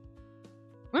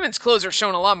 Women's clothes are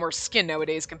showing a lot more skin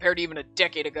nowadays compared to even a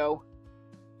decade ago.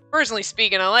 Personally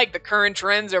speaking, I like the current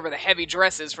trends over the heavy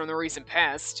dresses from the recent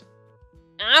past.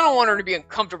 And I don't want her to be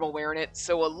uncomfortable wearing it,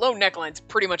 so a low neckline's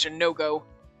pretty much a no-go.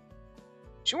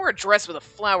 She wore a dress with a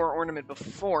flower ornament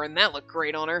before, and that looked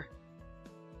great on her.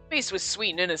 Face was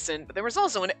sweet and innocent, but there was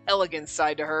also an elegant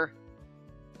side to her.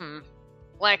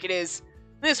 Black it is.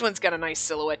 This one's got a nice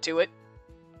silhouette to it.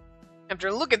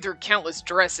 After looking through countless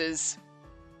dresses...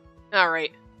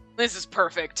 Alright, this is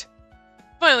perfect.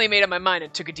 Finally made up my mind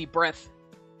and took a deep breath.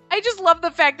 I just love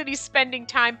the fact that he's spending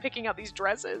time picking out these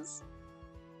dresses.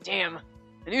 Damn,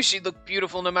 I knew she'd look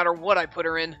beautiful no matter what I put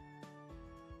her in.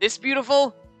 This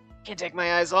beautiful? Can't take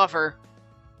my eyes off her.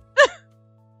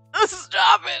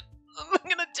 Stop it! I'm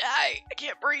gonna die. I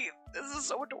can't breathe. This is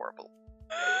so adorable.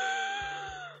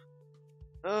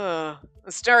 The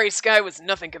starry sky was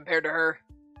nothing compared to her.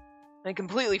 I'd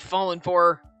completely fallen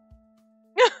for her.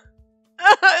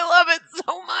 I love it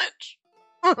so much.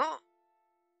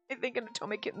 I think in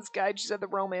Atomic Kitten's Guide, she said the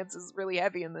romance is really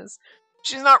heavy in this.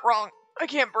 She's not wrong. I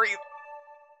can't breathe.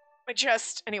 My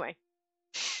chest. Anyway.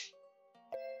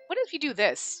 What if you do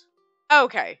this?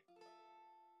 Okay.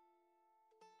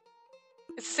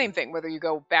 It's the same thing, whether you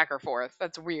go back or forth.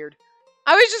 That's weird.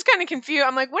 I was just kind of confused.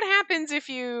 I'm like, what happens if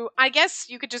you... I guess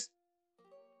you could just...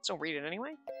 Still read it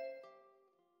anyway.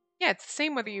 Yeah, it's the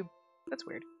same whether you... That's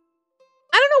weird.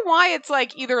 I don't know why it's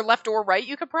like either left or right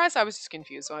you could press. I was just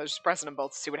confused, so I was just pressing them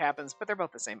both to see what happens, but they're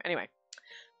both the same. Anyway.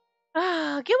 Gil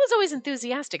was always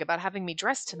enthusiastic about having me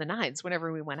dressed to the nines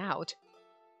whenever we went out.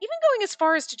 Even going as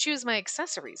far as to choose my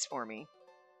accessories for me.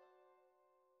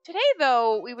 Today,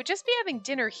 though, we would just be having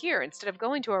dinner here instead of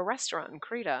going to a restaurant in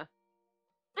Creta.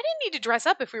 I didn't need to dress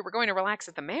up if we were going to relax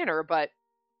at the manor, but...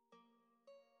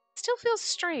 It still feels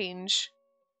strange.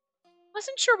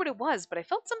 Wasn't sure what it was, but I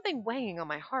felt something weighing on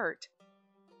my heart.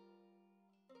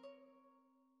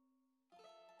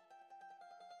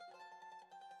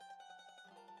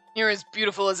 You're as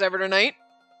beautiful as ever tonight.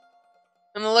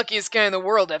 I'm the luckiest guy in the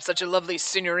world to have such a lovely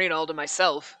senorita all to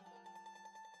myself.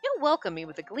 He'll welcome me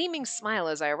with a gleaming smile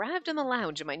as I arrived in the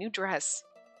lounge in my new dress.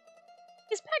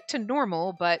 He's back to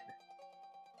normal, but...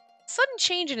 The sudden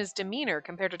change in his demeanor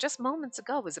compared to just moments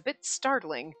ago was a bit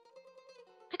startling.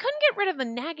 I couldn't get rid of the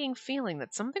nagging feeling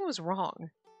that something was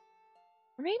wrong.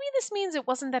 Or maybe this means it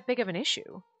wasn't that big of an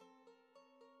issue.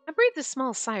 I breathed a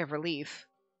small sigh of relief.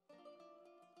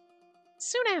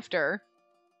 Soon after,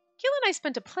 Gil and I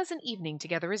spent a pleasant evening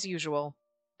together as usual.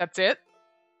 That's it?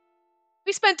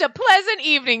 We spent a pleasant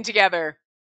evening together.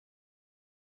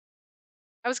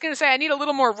 I was going to say I need a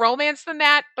little more romance than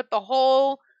that, but the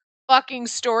whole fucking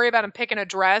story about him picking a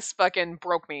dress fucking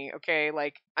broke me, okay?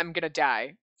 Like, I'm going to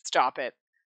die. Stop it.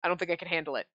 I don't think I can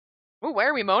handle it. Ooh, why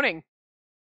are we moaning?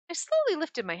 I slowly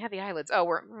lifted my heavy eyelids. Oh,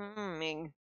 we're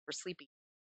sleepy.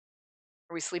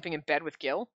 Are we sleeping in bed with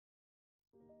Gil?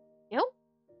 Gil?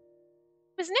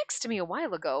 He was next to me a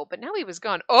while ago, but now he was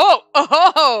gone.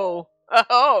 Oh!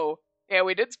 Yeah,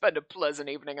 we did spend a pleasant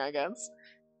evening, I guess.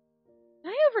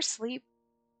 Did I oversleep?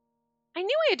 I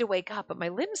knew I had to wake up, but my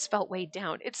limbs felt weighed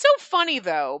down. It's so funny,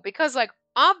 though, because, like,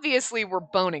 obviously we're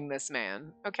boning this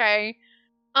man, okay?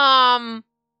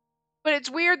 But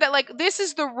it's weird that, like, this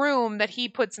is the room that he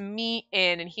puts me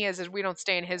in, and he has we don't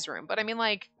stay in his room. But, I mean,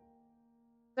 like,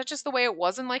 is that just the way it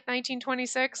was in, like,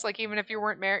 1926? Like, even if you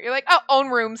weren't married, you're like, oh, own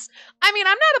rooms. I mean,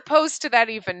 I'm not opposed to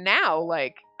that even now.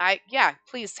 Like, yeah,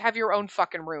 please have your own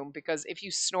fucking room, because if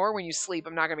you snore when you sleep,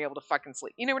 I'm not gonna be able to fucking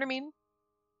sleep. You know what I mean?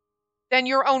 Then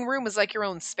your own room is like your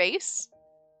own space.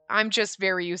 I'm just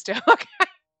very used to, okay.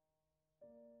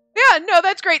 Yeah, no,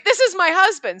 that's great. This is my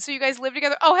husband. So you guys live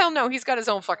together? Oh, hell no, he's got his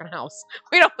own fucking house.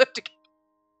 We don't live together.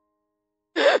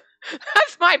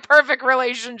 That's my perfect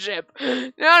relationship.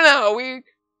 No.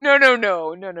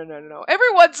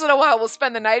 Every once in a while we'll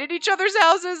spend the night at each other's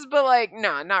houses, but like,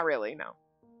 nah, not really, no.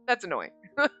 That's annoying.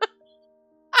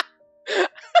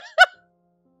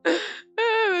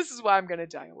 This is why I'm gonna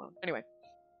die alone. Anyway,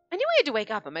 I knew I had to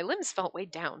wake up and my limbs felt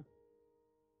weighed down.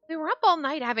 We were up all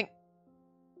night having...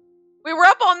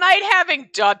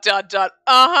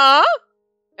 Uh-huh.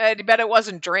 I bet it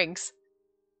wasn't drinks.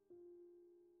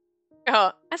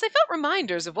 As I felt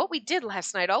reminders of what we did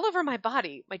last night all over my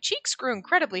body, my cheeks grew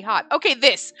incredibly hot. Okay,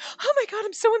 this. Oh my god,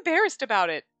 I'm so embarrassed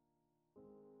about it.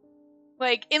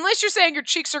 Like, unless you're saying your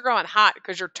cheeks are growing hot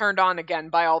because you're turned on again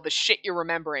by all the shit you're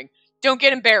remembering. Don't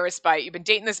get embarrassed by it. You've been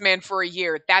dating this man for a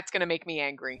year. That's going to make me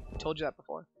angry. I told you that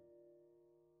before.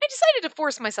 I decided to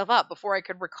force myself up before I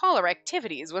could recall our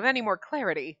activities with any more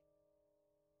clarity.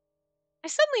 I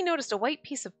suddenly noticed a white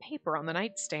piece of paper on the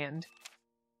nightstand.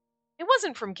 It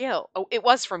wasn't from Gil. Oh, it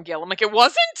was from Gil. I'm like, it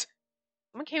wasn't?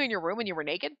 Someone came in your room when you were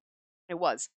naked? It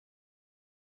was.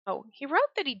 Oh, he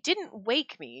wrote that he didn't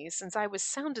wake me since I was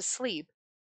sound asleep,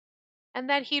 and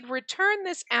that he'd return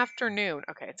this afternoon.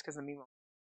 Okay, it's because of me.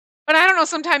 But I don't know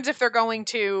sometimes if they're going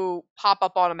to pop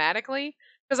up automatically,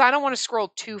 because I don't want to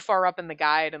scroll too far up in the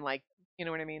guide and, like, you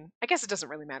know what I mean? I guess it doesn't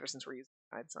really matter since we're using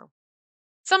the guide, so.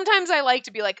 Sometimes I like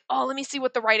to be like, oh, let me see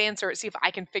what the right answer is, see if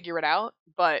I can figure it out,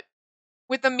 but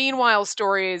with the meanwhile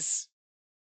stories,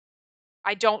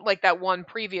 I don't like that one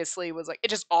previously was like, it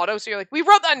just auto, so you're like, we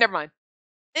wrote that, never mind.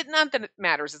 Not that it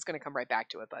matters, it's going to come right back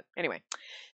to it, but anyway.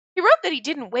 He wrote that he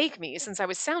didn't wake me since I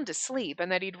was sound asleep and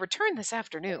that he'd return this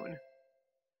afternoon.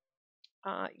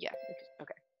 Yeah,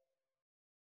 okay.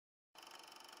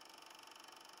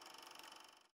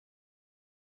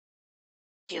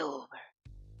 Gilbert.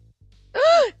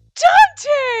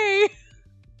 Dante!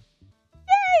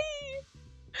 Yay!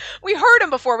 We heard him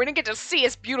before. We didn't get to see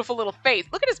his beautiful little face.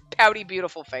 Look at his pouty,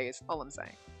 beautiful face. All I'm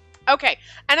saying. Okay,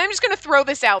 and I'm just going to throw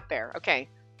this out there. Okay,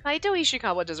 Kaito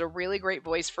Ishikawa does a really great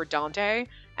voice for Dante,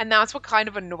 and that's what kind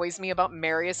of annoys me about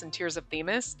Marius and Tears of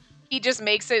Themis. He just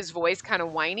makes his voice kind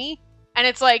of whiny, and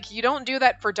it's like, you don't do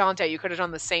that for Dante. You could have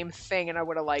done the same thing, and I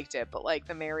would have liked it, but like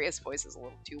the Marius voice is a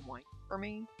little too whiny for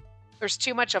me. There's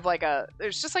too much of like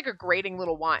there's just like a grating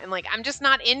little whine, and like, I'm just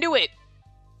not into it.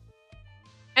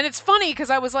 And it's funny,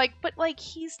 because I was like, but like,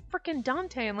 he's freaking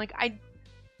Dante, and like, I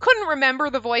couldn't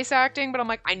remember the voice acting, but I'm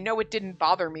like, I know it didn't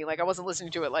bother me. Like, I wasn't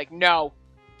listening to it like, no.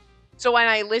 So when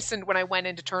I listened, when I went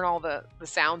in to turn all the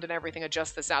sound and everything,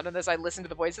 adjust the sound of this, I listened to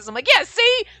the voices. I'm like, yeah,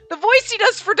 see? The voice he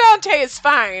does for Dante is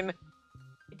fine.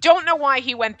 Don't know why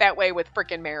he went that way with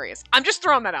frickin' Marius. I'm just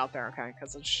throwing that out there, okay?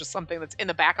 Because it's just something that's in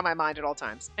the back of my mind at all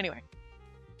times. Anyway.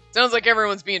 Sounds like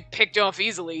everyone's being picked off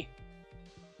easily.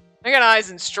 I got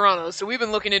eyes in Strano, so we've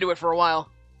been looking into it for a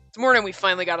while. This morning we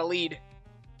finally got a lead.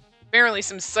 Apparently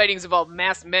some sightings involve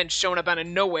masked men showing up out of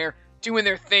nowhere, doing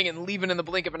their thing and leaving in the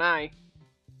blink of an eye.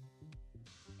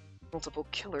 Multiple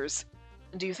killers.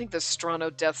 And do you think the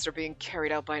Strano deaths are being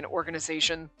carried out by an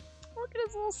organization? Look at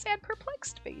his little sad,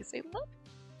 perplexed face. I love it.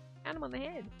 Pat him on the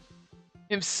head.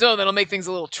 If so, that'll make things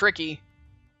a little tricky.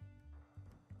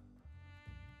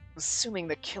 Assuming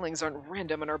the killings aren't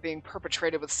random and are being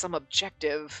perpetrated with some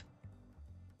objective,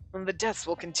 then the deaths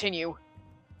will continue.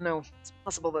 No, it's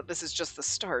possible that this is just the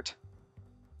start.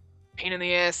 Pain in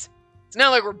the ass. It's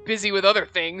not like we're busy with other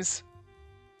things.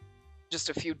 Just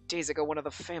a few days ago, one of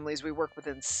the families we work with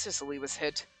in Sicily was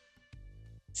hit.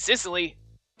 Sicily?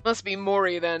 Must be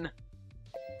Mori, then.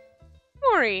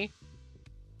 Mori?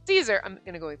 Caesar. I'm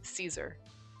gonna go with Caesar.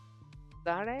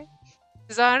 Cesare?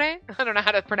 Cesare? I don't know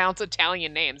how to pronounce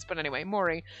Italian names, but anyway,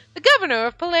 Mori. The governor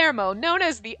of Palermo, known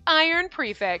as the Iron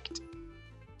Prefect.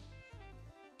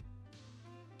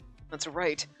 That's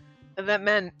right. That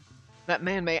man That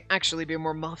man may actually be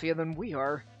more mafia than we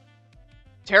are.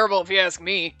 Terrible if you ask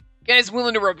me. Guy's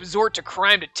willing to resort to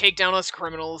crime to take down us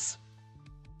criminals.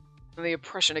 And the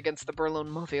oppression against the Berlone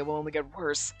Mafia will only get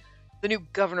worse. The new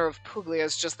governor of Puglia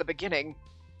is just the beginning.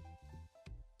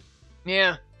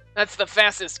 Yeah, that's the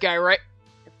fascist guy, right?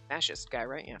 Fascist guy,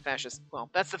 right? Yeah, fascist. Well,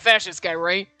 that's the fascist guy,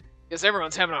 right? Guess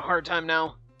everyone's having a hard time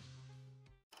now.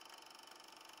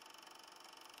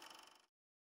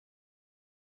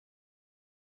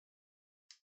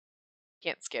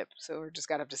 Can't skip, so we're just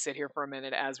gotta have to sit here for a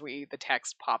minute as the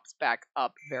text pops back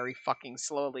up very fucking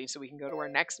slowly so we can go to our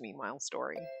next meanwhile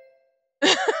story.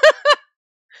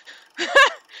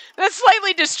 That's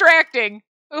slightly distracting.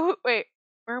 Oh, wait,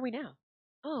 where are we now?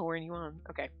 Oh, we're in Yuan.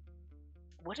 Okay.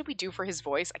 What did we do for his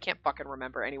voice? I can't fucking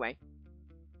remember anyway.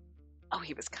 Oh,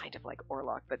 he was kind of like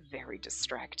Orlok, but very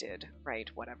distracted. Right,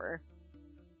 whatever.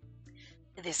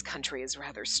 This country is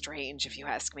rather strange, if you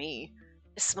ask me.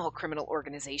 Small criminal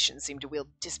organizations seem to wield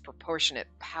disproportionate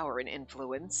power and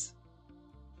influence.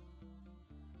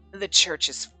 The church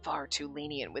is far too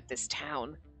lenient with this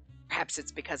town. Perhaps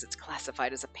it's because it's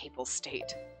classified as a papal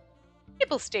state.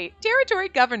 Papal state, territory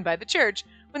governed by the church.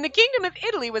 When the Kingdom of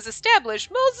Italy was established,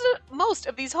 most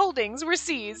of these holdings were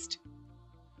seized.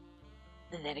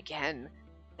 And then again,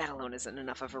 that alone isn't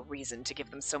enough of a reason to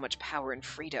give them so much power and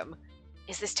freedom.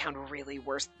 Is this town really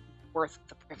worth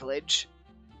the privilege?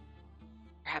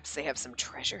 Perhaps they have some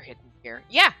treasure hidden here.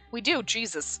 Yeah, we do,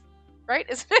 Jesus. Right?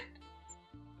 Isn't it?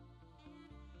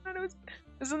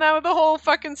 Isn't that what the whole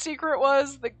fucking secret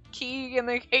was? The key and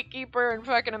the gatekeeper and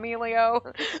fucking Emilio.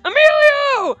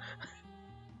 Emilio!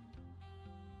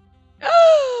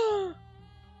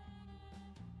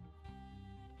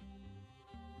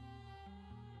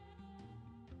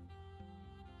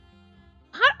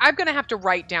 I'm gonna have to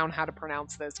write down how to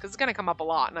pronounce this because it's gonna come up a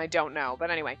lot and I don't know. But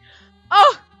anyway.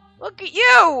 Oh, look at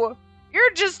you!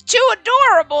 You're just too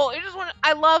adorable! You just want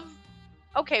I love...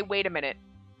 Okay, wait a minute.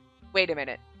 Wait a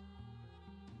minute.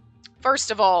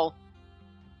 First of all,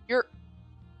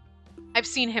 I've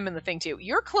seen him in the thing too.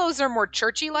 Your clothes are more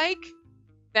churchy-like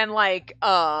than like,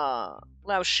 Lao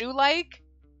Shu-like.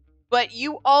 But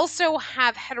you also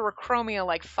have heterochromia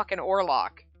like fucking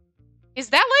Orlok. Is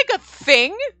that like a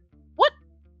thing? What?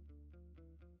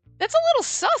 That's a little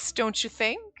sus, don't you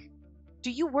think?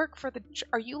 Do you work for the...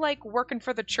 Are you like working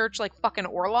for the church like fucking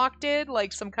Orlok did?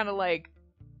 Like some kind of like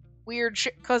weird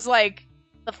shit? Because like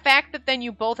the fact that then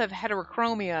you both have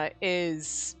heterochromia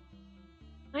is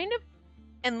kind of...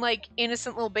 And like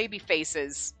innocent little baby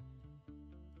faces.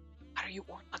 How are you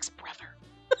Orlok's brother?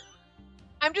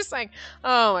 I'm just saying.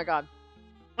 Oh my god.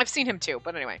 I've seen him too,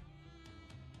 but anyway.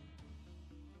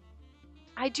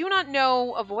 I do not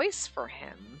know a voice for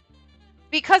him.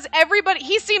 Because everybody...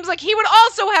 He seems like he would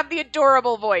also have the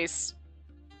adorable voice.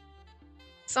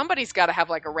 Somebody's got to have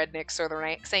like a redneck southern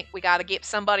accent. We got to get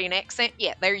somebody an accent.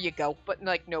 Yeah, there you go. But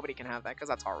like nobody can have that because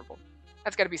that's horrible.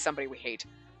 That's got to be somebody we hate.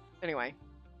 Anyway.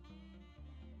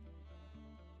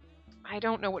 I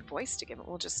don't know what voice to give him.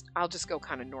 I'll just go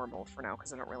kind of normal for now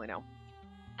because I don't really know.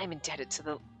 I'm indebted to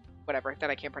the whatever that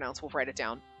I can't pronounce. We'll write it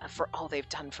down for all they've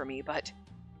done for me, but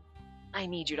I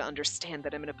need you to understand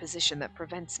that I'm in a position that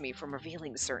prevents me from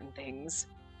revealing certain things.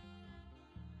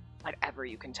 Whatever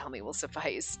you can tell me will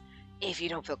suffice. If you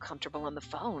don't feel comfortable on the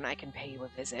phone, I can pay you a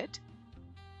visit.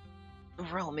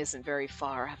 Rome isn't very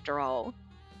far, after all.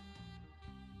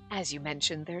 As you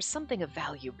mentioned, there's something of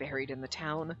value buried in the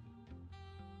town.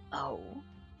 Oh,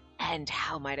 and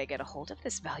how might I get a hold of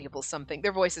this valuable something?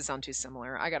 Their voices sound too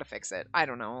similar. I gotta fix it. I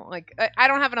don't know. Like, I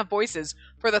don't have enough voices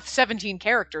for the 17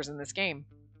 characters in this game.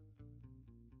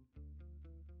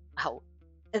 Well,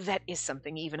 that is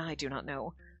something even I do not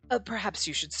know. Perhaps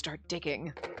you should start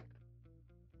digging.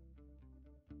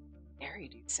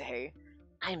 Buried, you'd say.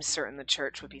 I'm certain the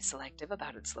church would be selective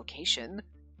about its location,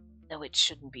 though it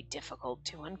shouldn't be difficult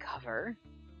to uncover.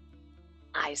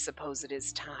 I suppose it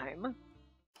is time.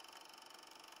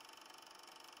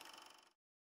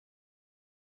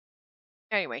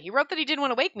 Anyway, he wrote that he didn't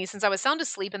want to wake me since I was sound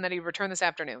asleep and that he'd return this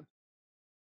afternoon.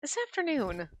 This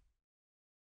afternoon?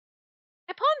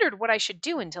 I pondered what I should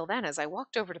do until then as I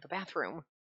walked over to the bathroom.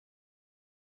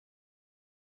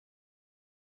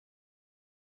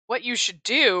 What you should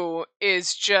do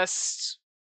is just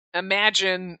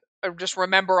imagine or just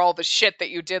remember all the shit that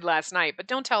you did last night, but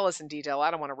don't tell us in detail.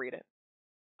 I don't want to read it.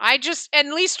 At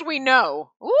least we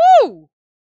know. Woo!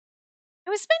 I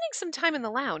was spending some time in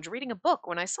the lounge reading a book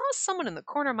when I saw someone in the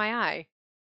corner of my eye.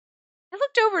 I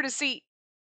looked over to see...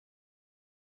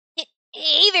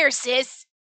 Hey there, sis.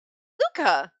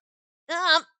 Luca.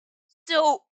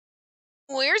 So,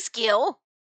 where's Gil?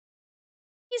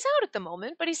 He's out at the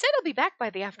moment, but he said he'll be back by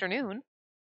the afternoon.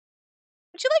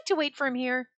 Would you like to wait for him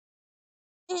here?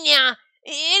 Yeah,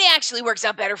 it actually works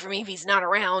out better for me if he's not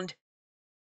around.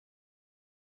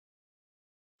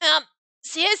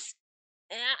 Sis?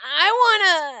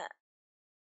 I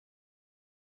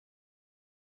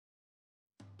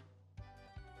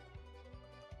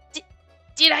wanna...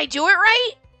 Did I do it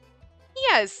right?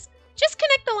 Yes. Just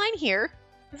connect the line here.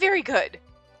 Very good.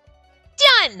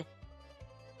 Done!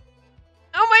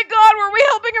 Oh my god, were we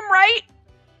helping him right?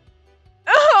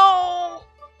 Oh!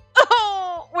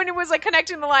 When it was like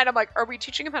connecting the line, I'm like, are we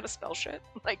teaching him how to spell shit?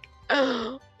 Like,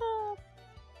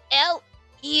 L-U-C-A.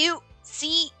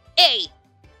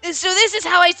 So this is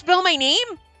how I spell my name?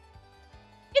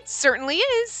 It certainly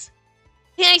is.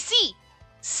 I see.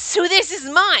 So this is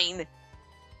mine. The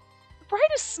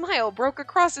brightest smile broke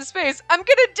across his face. I'm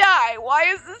gonna die. Why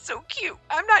is this so cute?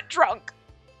 I'm not drunk.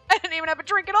 I didn't even have a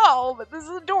drink at all, but this is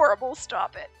adorable.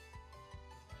 Stop it.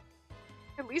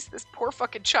 At least this poor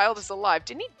fucking child is alive.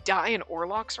 Didn't he die in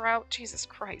Orlok's route? Jesus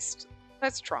Christ.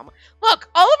 That's trauma. Look,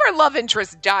 all of our love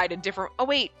interests died in different... Oh,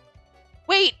 wait.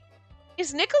 Wait.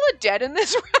 Is Nicola dead in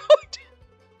this route?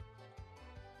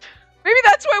 Maybe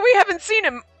that's why we haven't seen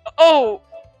him. Oh,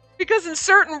 because in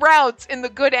certain routes, in the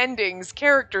good endings,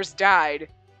 characters died.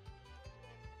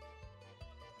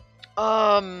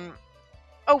 Oh,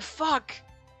 fuck.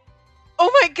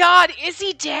 Oh my god, is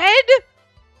he dead?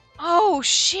 Oh,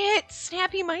 shit.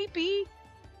 Snap, he might be.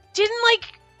 Didn't,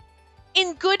 like,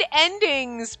 in good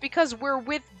endings, because we're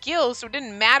with Gil, so it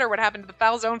didn't matter what happened to the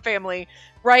Falzone family,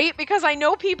 right? Because I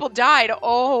know people died.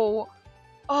 Oh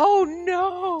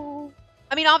no.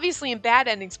 I mean, obviously in bad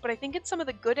endings, but I think in some of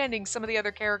the good endings, some of the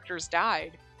other characters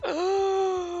died.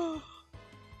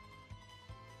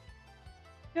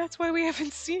 That's why we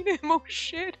haven't seen him. Oh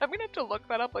shit. I'm gonna have to look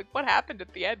that up. Like, what happened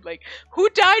at the end? Like, who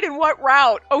died in what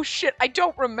route? Oh shit, I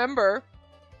don't remember.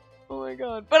 Oh my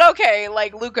god. But okay,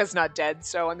 like, Luca's not dead,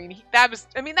 so I mean,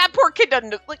 that poor kid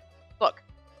doesn't, like, look.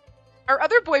 Our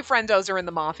other boyfriendos are in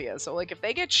the Mafia, so like, if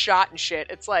they get shot and shit,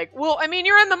 it's like, well, I mean,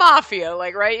 you're in the Mafia,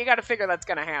 like, right? You gotta figure that's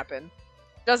gonna happen.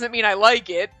 Doesn't mean I like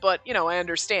it, but, you know, I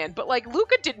understand. But, like,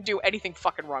 Luca didn't do anything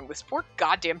fucking wrong. This poor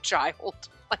goddamn child.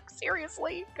 Like,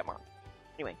 seriously? Come on.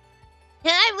 Anyway.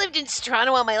 I've lived in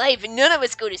Toronto all my life, and none of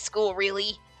us go to school,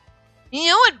 really.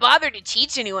 No one bothered to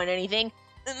teach anyone anything.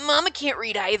 Mama can't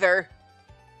read either.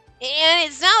 And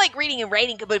it's not like reading and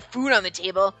writing could put food on the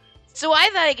table, so I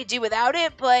thought I could do without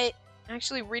it, but...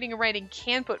 Actually, reading and writing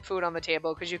can put food on the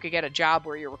table, because you could get a job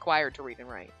where you're required to read and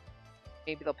write.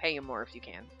 Maybe they'll pay you more if you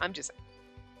can. I'm just saying.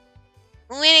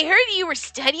 When I heard you were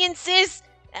studying, sis,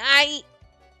 I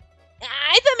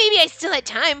thought maybe I still had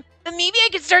time. Maybe I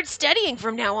could start studying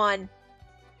from now on.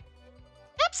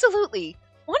 Absolutely.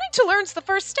 Wanting to learn's the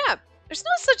first step. There's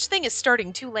no such thing as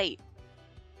starting too late.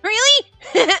 Really?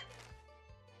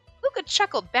 Luca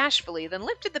chuckled bashfully, then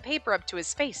lifted the paper up to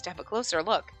his face to have a closer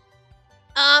look.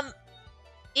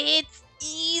 It's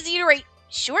easy to write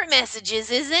short messages,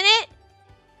 isn't it?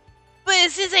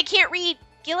 But since I can't read,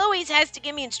 Gil always has to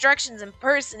give me instructions in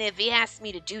person if he asks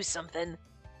me to do something.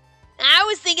 I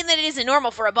was thinking that it isn't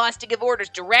normal for a boss to give orders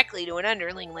directly to an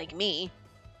underling like me.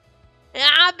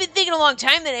 I've been thinking a long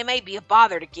time that I might be a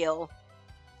bother to Gil.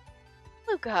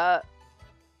 Luca.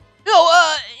 No,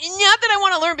 not that I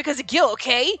want to learn because of Gil,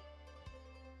 okay?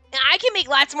 I can make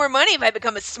lots more money if I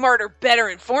become a smarter, better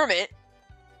informant.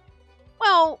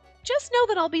 Well, just know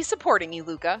that I'll be supporting you,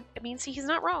 Luca. It means he's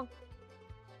not wrong.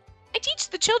 I teach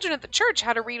the children at the church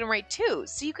how to read and write too,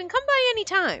 so you can come by any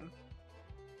time.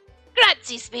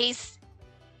 Grazie, Space.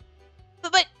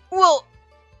 But, well,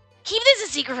 keep this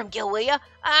a secret from Gil, will ya?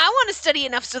 I want to study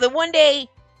enough so that one day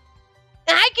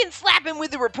I can slap him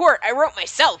with the report I wrote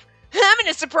myself. I'm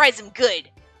gonna surprise him good.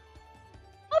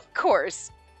 Of course.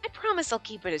 I promise I'll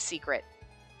keep it a secret.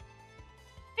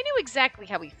 I knew exactly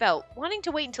how he felt, wanting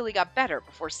to wait until he got better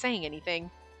before saying anything.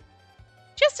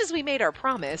 Just as we made our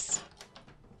promise,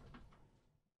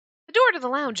 the door to the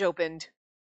lounge opened.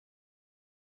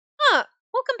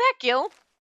 Welcome back, Gil.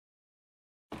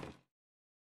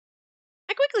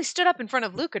 I quickly stood up in front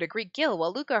of Luca to greet Gil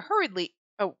while Luca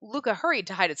hurried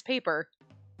to hide its paper.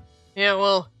 Yeah,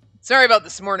 well, sorry about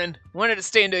this morning. Wanted to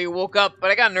stay until you woke up, but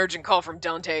I got an urgent call from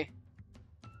Dante.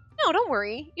 No, don't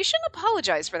worry. You shouldn't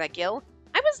apologize for that, Gil.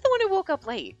 I was the one who woke up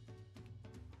late.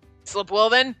 Slept well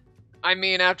then? I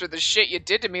mean, after the shit you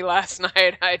did to me last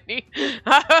night, I need...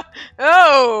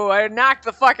 I knocked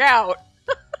the fuck out.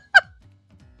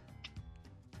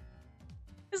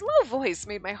 His low voice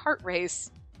made my heart race.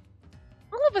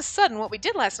 All of a sudden, what we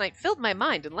did last night filled my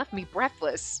mind and left me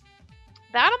breathless.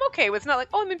 That I'm okay with. It's not like,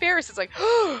 oh, I'm embarrassed. It's like,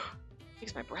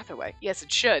 takes my breath away. Yes,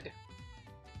 it should.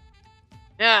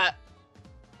 Yeah,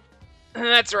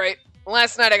 that's right.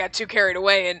 Last night I got too carried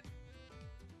away and...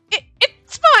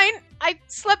 It's fine. I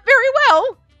slept very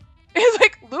well. It's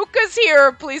like, Luca's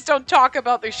here. Please don't talk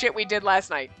about the shit we did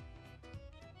last night.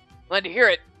 Glad to hear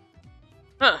it.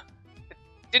 Huh.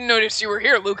 Didn't notice you were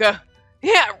here, Luca.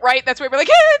 Yeah, right. That's why we're like,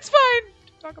 hey, it's fine.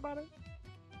 Talk about it.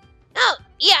 Oh,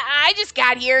 yeah, I just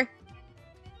got here.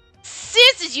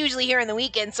 Sis is usually here on the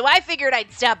weekend, so I figured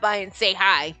I'd stop by and say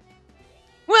hi.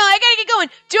 Well, I gotta get going.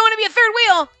 Do you want to be a third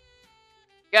wheel?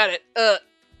 Got it.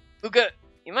 Luca,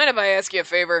 you mind if I ask you a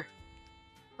favor?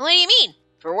 What do you mean?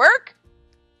 For work?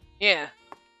 Yeah.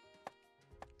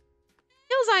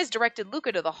 Gil's eyes directed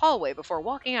Luca to the hallway before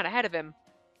walking out ahead of him.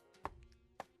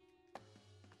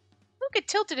 Luca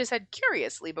tilted his head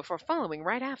curiously before following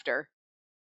right after.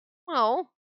 Well,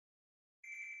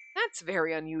 that's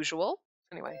very unusual.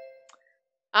 Anyway.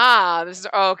 This is...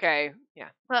 Okay. Yeah.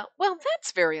 Well,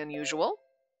 that's very unusual.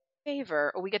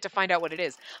 Favor. Oh, we get to find out what it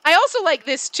is. I also like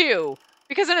this, too.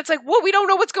 Because then it's like, whoa, we don't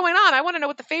know what's going on. I want to know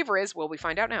what the favor is. Well, we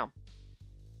find out now.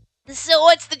 So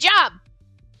what's the job?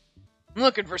 I'm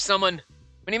looking for someone,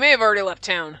 but he may have already left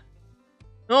town.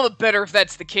 All the better if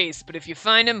that's the case, but if you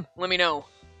find him, let me know.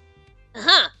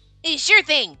 Uh-huh. Sure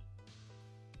thing.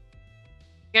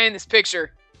 Guy in this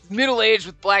picture is middle-aged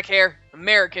with black hair,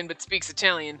 American but speaks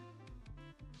Italian.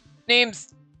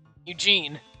 Name's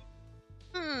Eugene.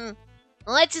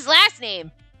 What's his last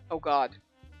name? Oh, God.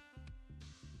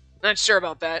 Not sure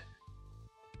about that.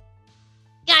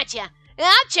 Gotcha.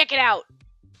 I'll check it out.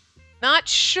 Not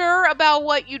sure about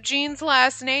what Eugene's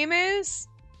last name is?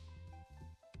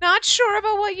 Not sure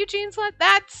about what Eugene's last...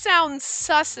 That sounds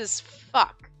sus as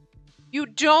fuck. You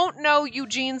don't know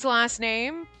Eugene's last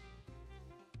name?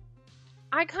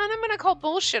 I kind of gonna call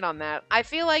bullshit on that. I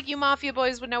feel like you Mafia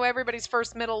boys would know everybody's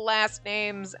first, middle, last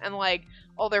names and, like,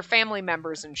 all their family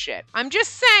members and shit. I'm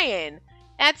just saying...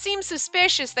 That seems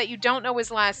suspicious that you don't know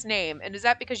his last name. And is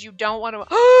that because you don't want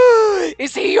to...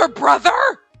 Is he your brother?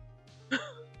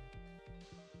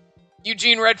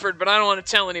 Eugene Redford, but I don't want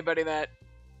to tell anybody that.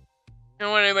 I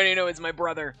don't want anybody to know it's my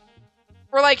brother.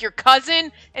 Or like your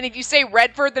cousin, and if you say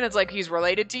Redford, then it's like he's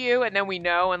related to you, and then we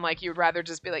know, and like you'd rather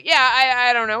just be like, yeah,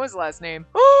 I don't know his last name.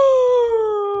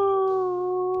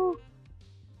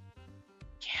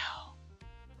 Kill.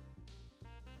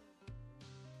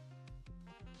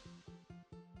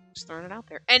 Just throwing it out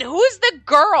there. And who's the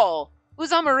girl?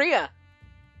 Who's on Maria?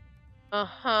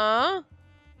 Uh-huh.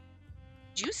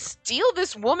 Did you steal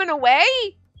this woman away?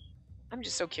 I'm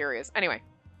just so curious. Anyway.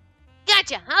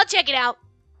 Gotcha. I'll check it out.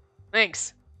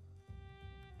 Thanks.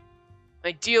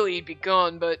 Ideally, he'd be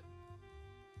gone, but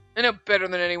I know better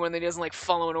than anyone that he doesn't like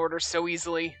following orders so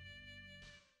easily.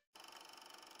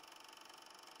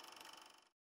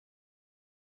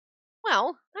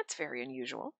 Well, that's very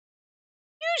unusual.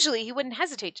 Usually, he wouldn't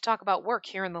hesitate to talk about work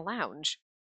here in the lounge.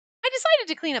 I decided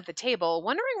to clean up the table,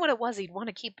 wondering what it was he'd want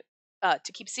to keep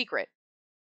secret.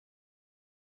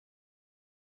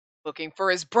 Looking for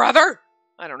his brother?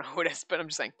 I don't know who it is, but I'm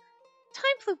just saying. Time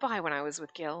flew by when I was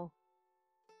with Gil.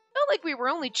 Felt like we were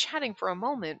only chatting for a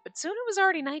moment, but soon it was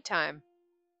already nighttime.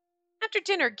 After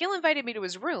dinner, Gil invited me to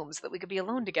his room so that we could be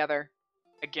alone together.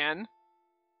 Again?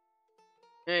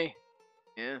 Hey.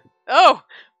 Yeah. Oh!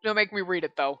 Don't make me read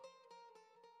it, though.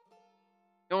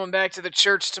 Going back to the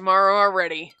church tomorrow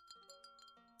already.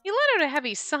 He let out a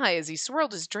heavy sigh as he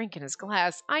swirled his drink in his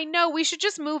glass. I know, we should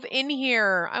just move in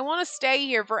here. I want to stay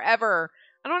here forever.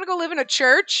 I don't want to go live in a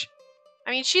church.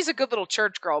 I mean, she's a good little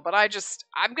church girl, but I'm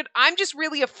just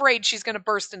really afraid she's going to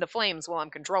burst into flames while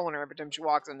I'm controlling her every time she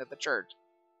walks into the church.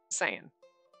 Just saying.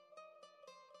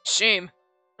 Shame.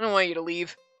 I don't want you to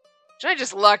leave. Should I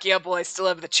just lock you up while I still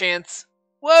have the chance?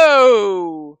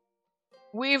 Whoa!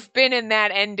 We've been in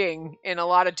that ending in a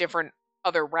lot of different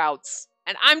other routes.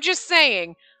 And I'm just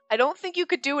saying, I don't think you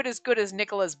could do it as good as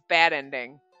Nicola's bad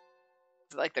ending.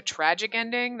 Like the tragic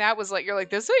ending, that was like, you're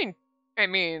like, this ain't, I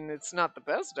mean, it's not the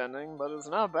best ending, but it's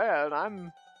not bad.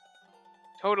 I'm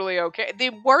totally okay.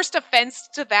 The worst offense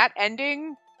to that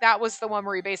ending, that was the one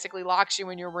where he basically locks you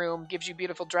in your room, gives you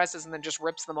beautiful dresses, and then just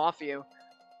rips them off you.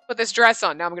 Put this dress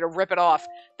on, now I'm gonna rip it off.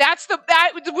 That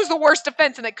was the worst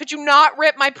offense in that. Could you not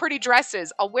rip my pretty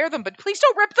dresses? I'll wear them, but please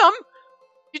don't rip them!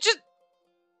 You just...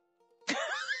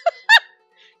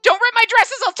 Don't rip my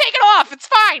dresses, I'll take it off, it's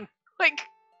fine! Like...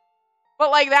 But,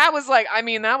 like, that was, like, I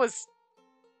mean, that was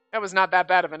not that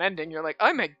bad of an ending. You're like,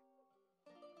 oh my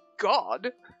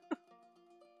god.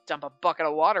 Dump a bucket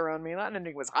of water on me. That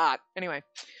ending was hot. Anyway.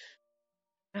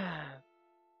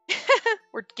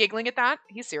 We're giggling at that.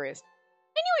 He's serious.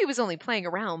 I knew he was only playing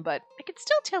around, but I could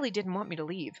still tell he didn't want me to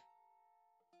leave.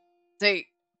 Say,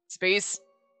 Space?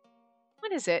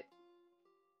 What is it?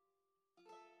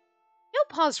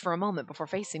 Gil paused for a moment before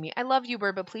facing me. I love you,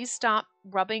 Bird, but please stop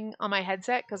rubbing on my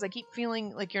headset, because I keep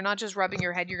feeling like you're not just rubbing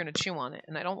your head, you're going to chew on it,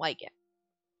 and I don't like it.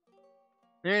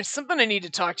 There's something I need to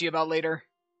talk to you about later.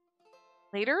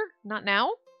 Later? Not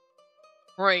now?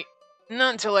 Right.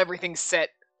 Not until everything's set.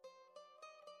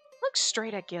 Look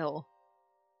straight at Gil.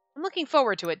 I'm looking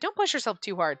forward to it. Don't push yourself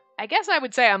too hard. I guess I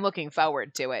would say I'm looking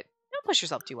forward to it. Don't push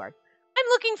yourself too hard. I'm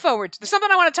looking forward to There's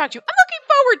something I want to talk to you. I'm looking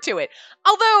forward to it.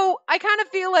 Although, I kind of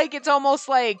feel like it's almost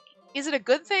like, is it a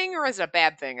good thing or is it a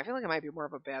bad thing? I feel like it might be more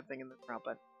of a bad thing in this route,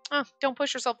 but don't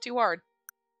push yourself too hard.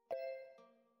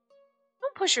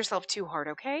 Don't push yourself too hard,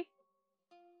 okay?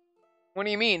 What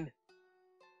do you mean?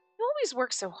 You always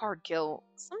work so hard, Gil.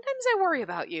 Sometimes I worry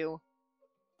about you.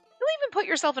 You'll even put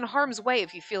yourself in harm's way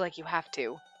if you feel like you have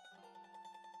to.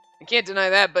 I can't deny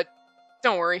that, but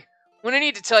don't worry. What I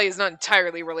need to tell you is not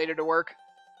entirely related to work.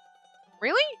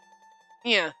 Really?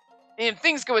 Yeah. And if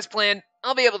things go as planned,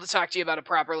 I'll be able to talk to you about it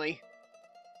properly.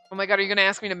 Oh my god, are you going to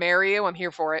ask me to marry you? I'm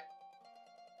here for it.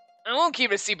 I won't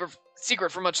keep it a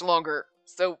secret for much longer,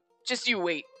 so just you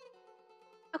wait.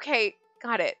 Okay,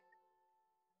 got it.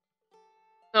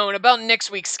 Oh, and about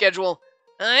next week's schedule,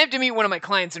 I have to meet one of my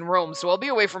clients in Rome, so I'll be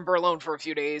away from Berlin for a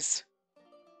few days.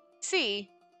 See,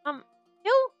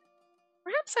 Gil,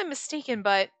 perhaps I'm mistaken,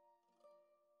 but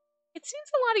it seems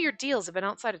a lot of your deals have been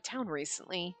outside of town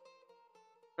recently.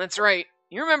 That's right.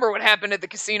 You remember what happened at the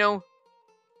casino?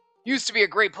 Used to be a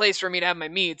great place for me to have my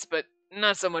meets, but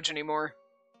not so much anymore.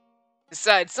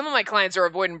 Besides, some of my clients are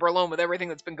avoiding Berlin with everything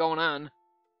that's been going on.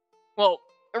 Well,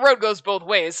 the road goes both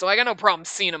ways, so I got no problem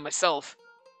seeing them myself.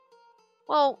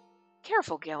 Well,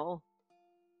 careful, Gil.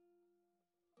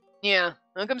 Yeah,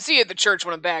 I'll come see you at the church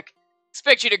when I'm back.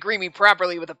 Expect you to greet me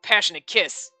properly with a passionate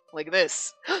kiss, like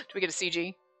this. Do we get a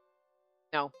CG?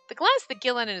 No. The glass that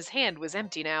Gil had in his hand was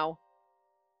empty now.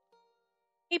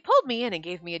 He pulled me in and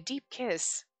gave me a deep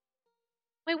kiss.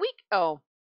 My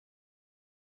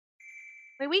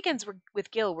weekends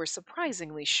with Gil were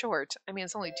surprisingly short. I mean,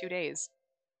 it's only 2 days.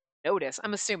 Notice.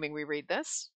 I'm assuming we read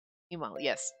this. Well,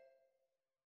 yes.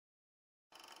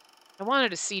 I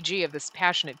wanted a CG of this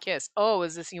passionate kiss. Oh,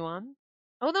 is this Yuan?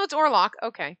 Oh, no, it's Orlok.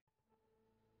 Okay.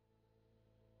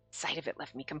 Sight of it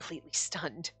left me completely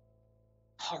stunned.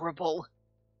 Horrible.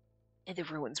 And the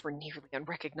ruins were nearly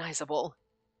unrecognizable.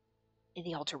 And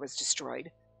the altar was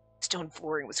destroyed. Stone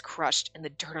flooring was crushed, and the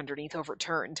dirt underneath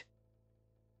overturned.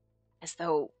 As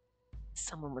though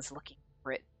someone was looking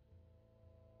for it.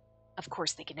 Of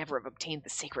course, they could never have obtained the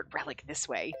sacred relic this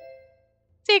way.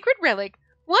 Sacred relic?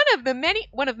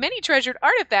 One of many treasured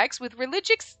artifacts with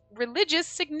religious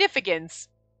significance.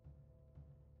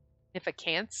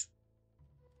 Significance?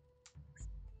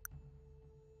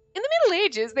 In the Middle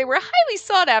Ages, they were highly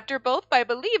sought after both by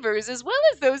believers as well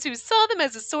as those who saw them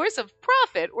as a source of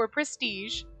profit or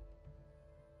prestige.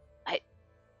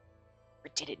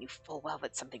 But Reddit knew full well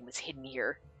that something was hidden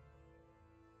here.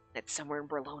 That somewhere in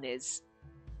Berlin is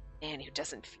a man who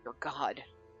doesn't fear God.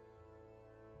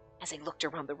 As I looked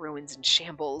around the ruins in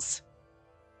shambles,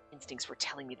 instincts were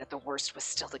telling me that the worst was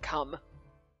still to come.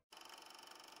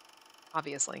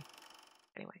 Obviously.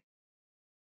 Anyway.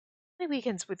 My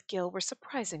weekends with Gil were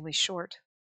surprisingly short.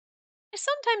 I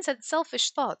sometimes had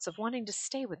selfish thoughts of wanting to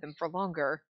stay with him for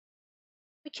longer.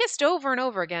 We kissed over and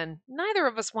over again, neither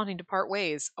of us wanting to part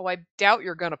ways. Oh, I doubt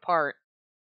you're gonna part.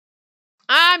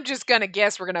 I'm just gonna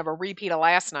guess we're gonna have a repeat of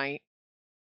last night.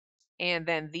 And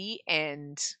then the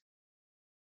end.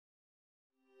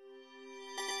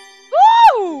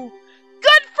 Woo!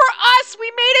 Good for us! We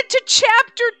made it to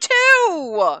chapter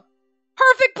 2!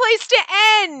 Perfect place to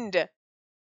end!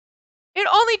 It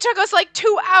only took us like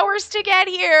 2 hours to get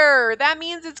here. That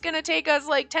means it's going to take us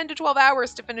like 10 to 12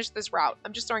 hours to finish this route.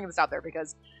 I'm just throwing this out there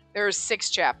because there's 6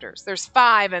 chapters. There's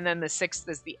 5 and then the 6th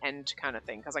is the end kind of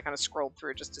thing because I kind of scrolled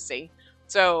through just to see.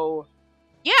 So,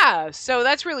 yeah. So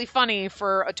that's really funny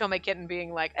for Otome Kitten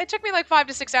being like, it took me like 5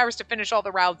 to 6 hours to finish all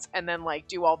the routes and then like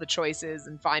do all the choices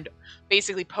and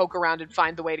basically poke around and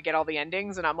find the way to get all the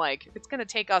endings. And I'm like, it's going to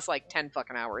take us like 10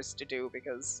 fucking hours to do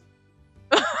because...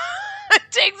 It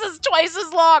takes us twice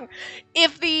as long.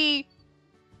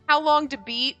 How long to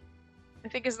beat, I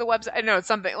think is the website. I know it's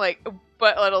something like,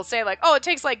 but it'll say like, oh, it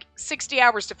takes like 60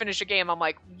 hours to finish a game. I'm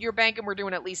like, you're banking we're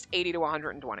doing at least 80 to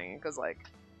 120 because like,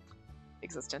 it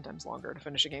takes us 10 times longer to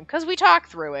finish a game because we talk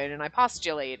through it and I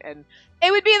postulate and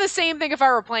it would be the same thing if I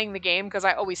were playing the game because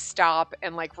I always stop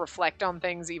and like reflect on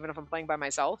things even if I'm playing by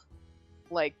myself.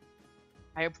 Like,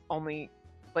 I have only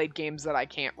played games that I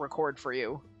can't record for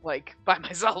you. Like, by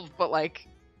myself, but like...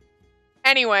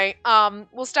 Anyway,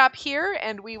 we'll stop here,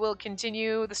 and we will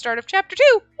continue the start of Chapter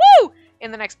 2, woo!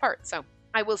 In the next part. So,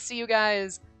 I will see you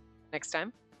guys next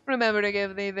time. remember to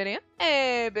give the video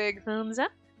a big thumbs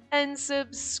up and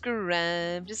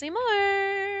subscribe to see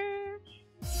more.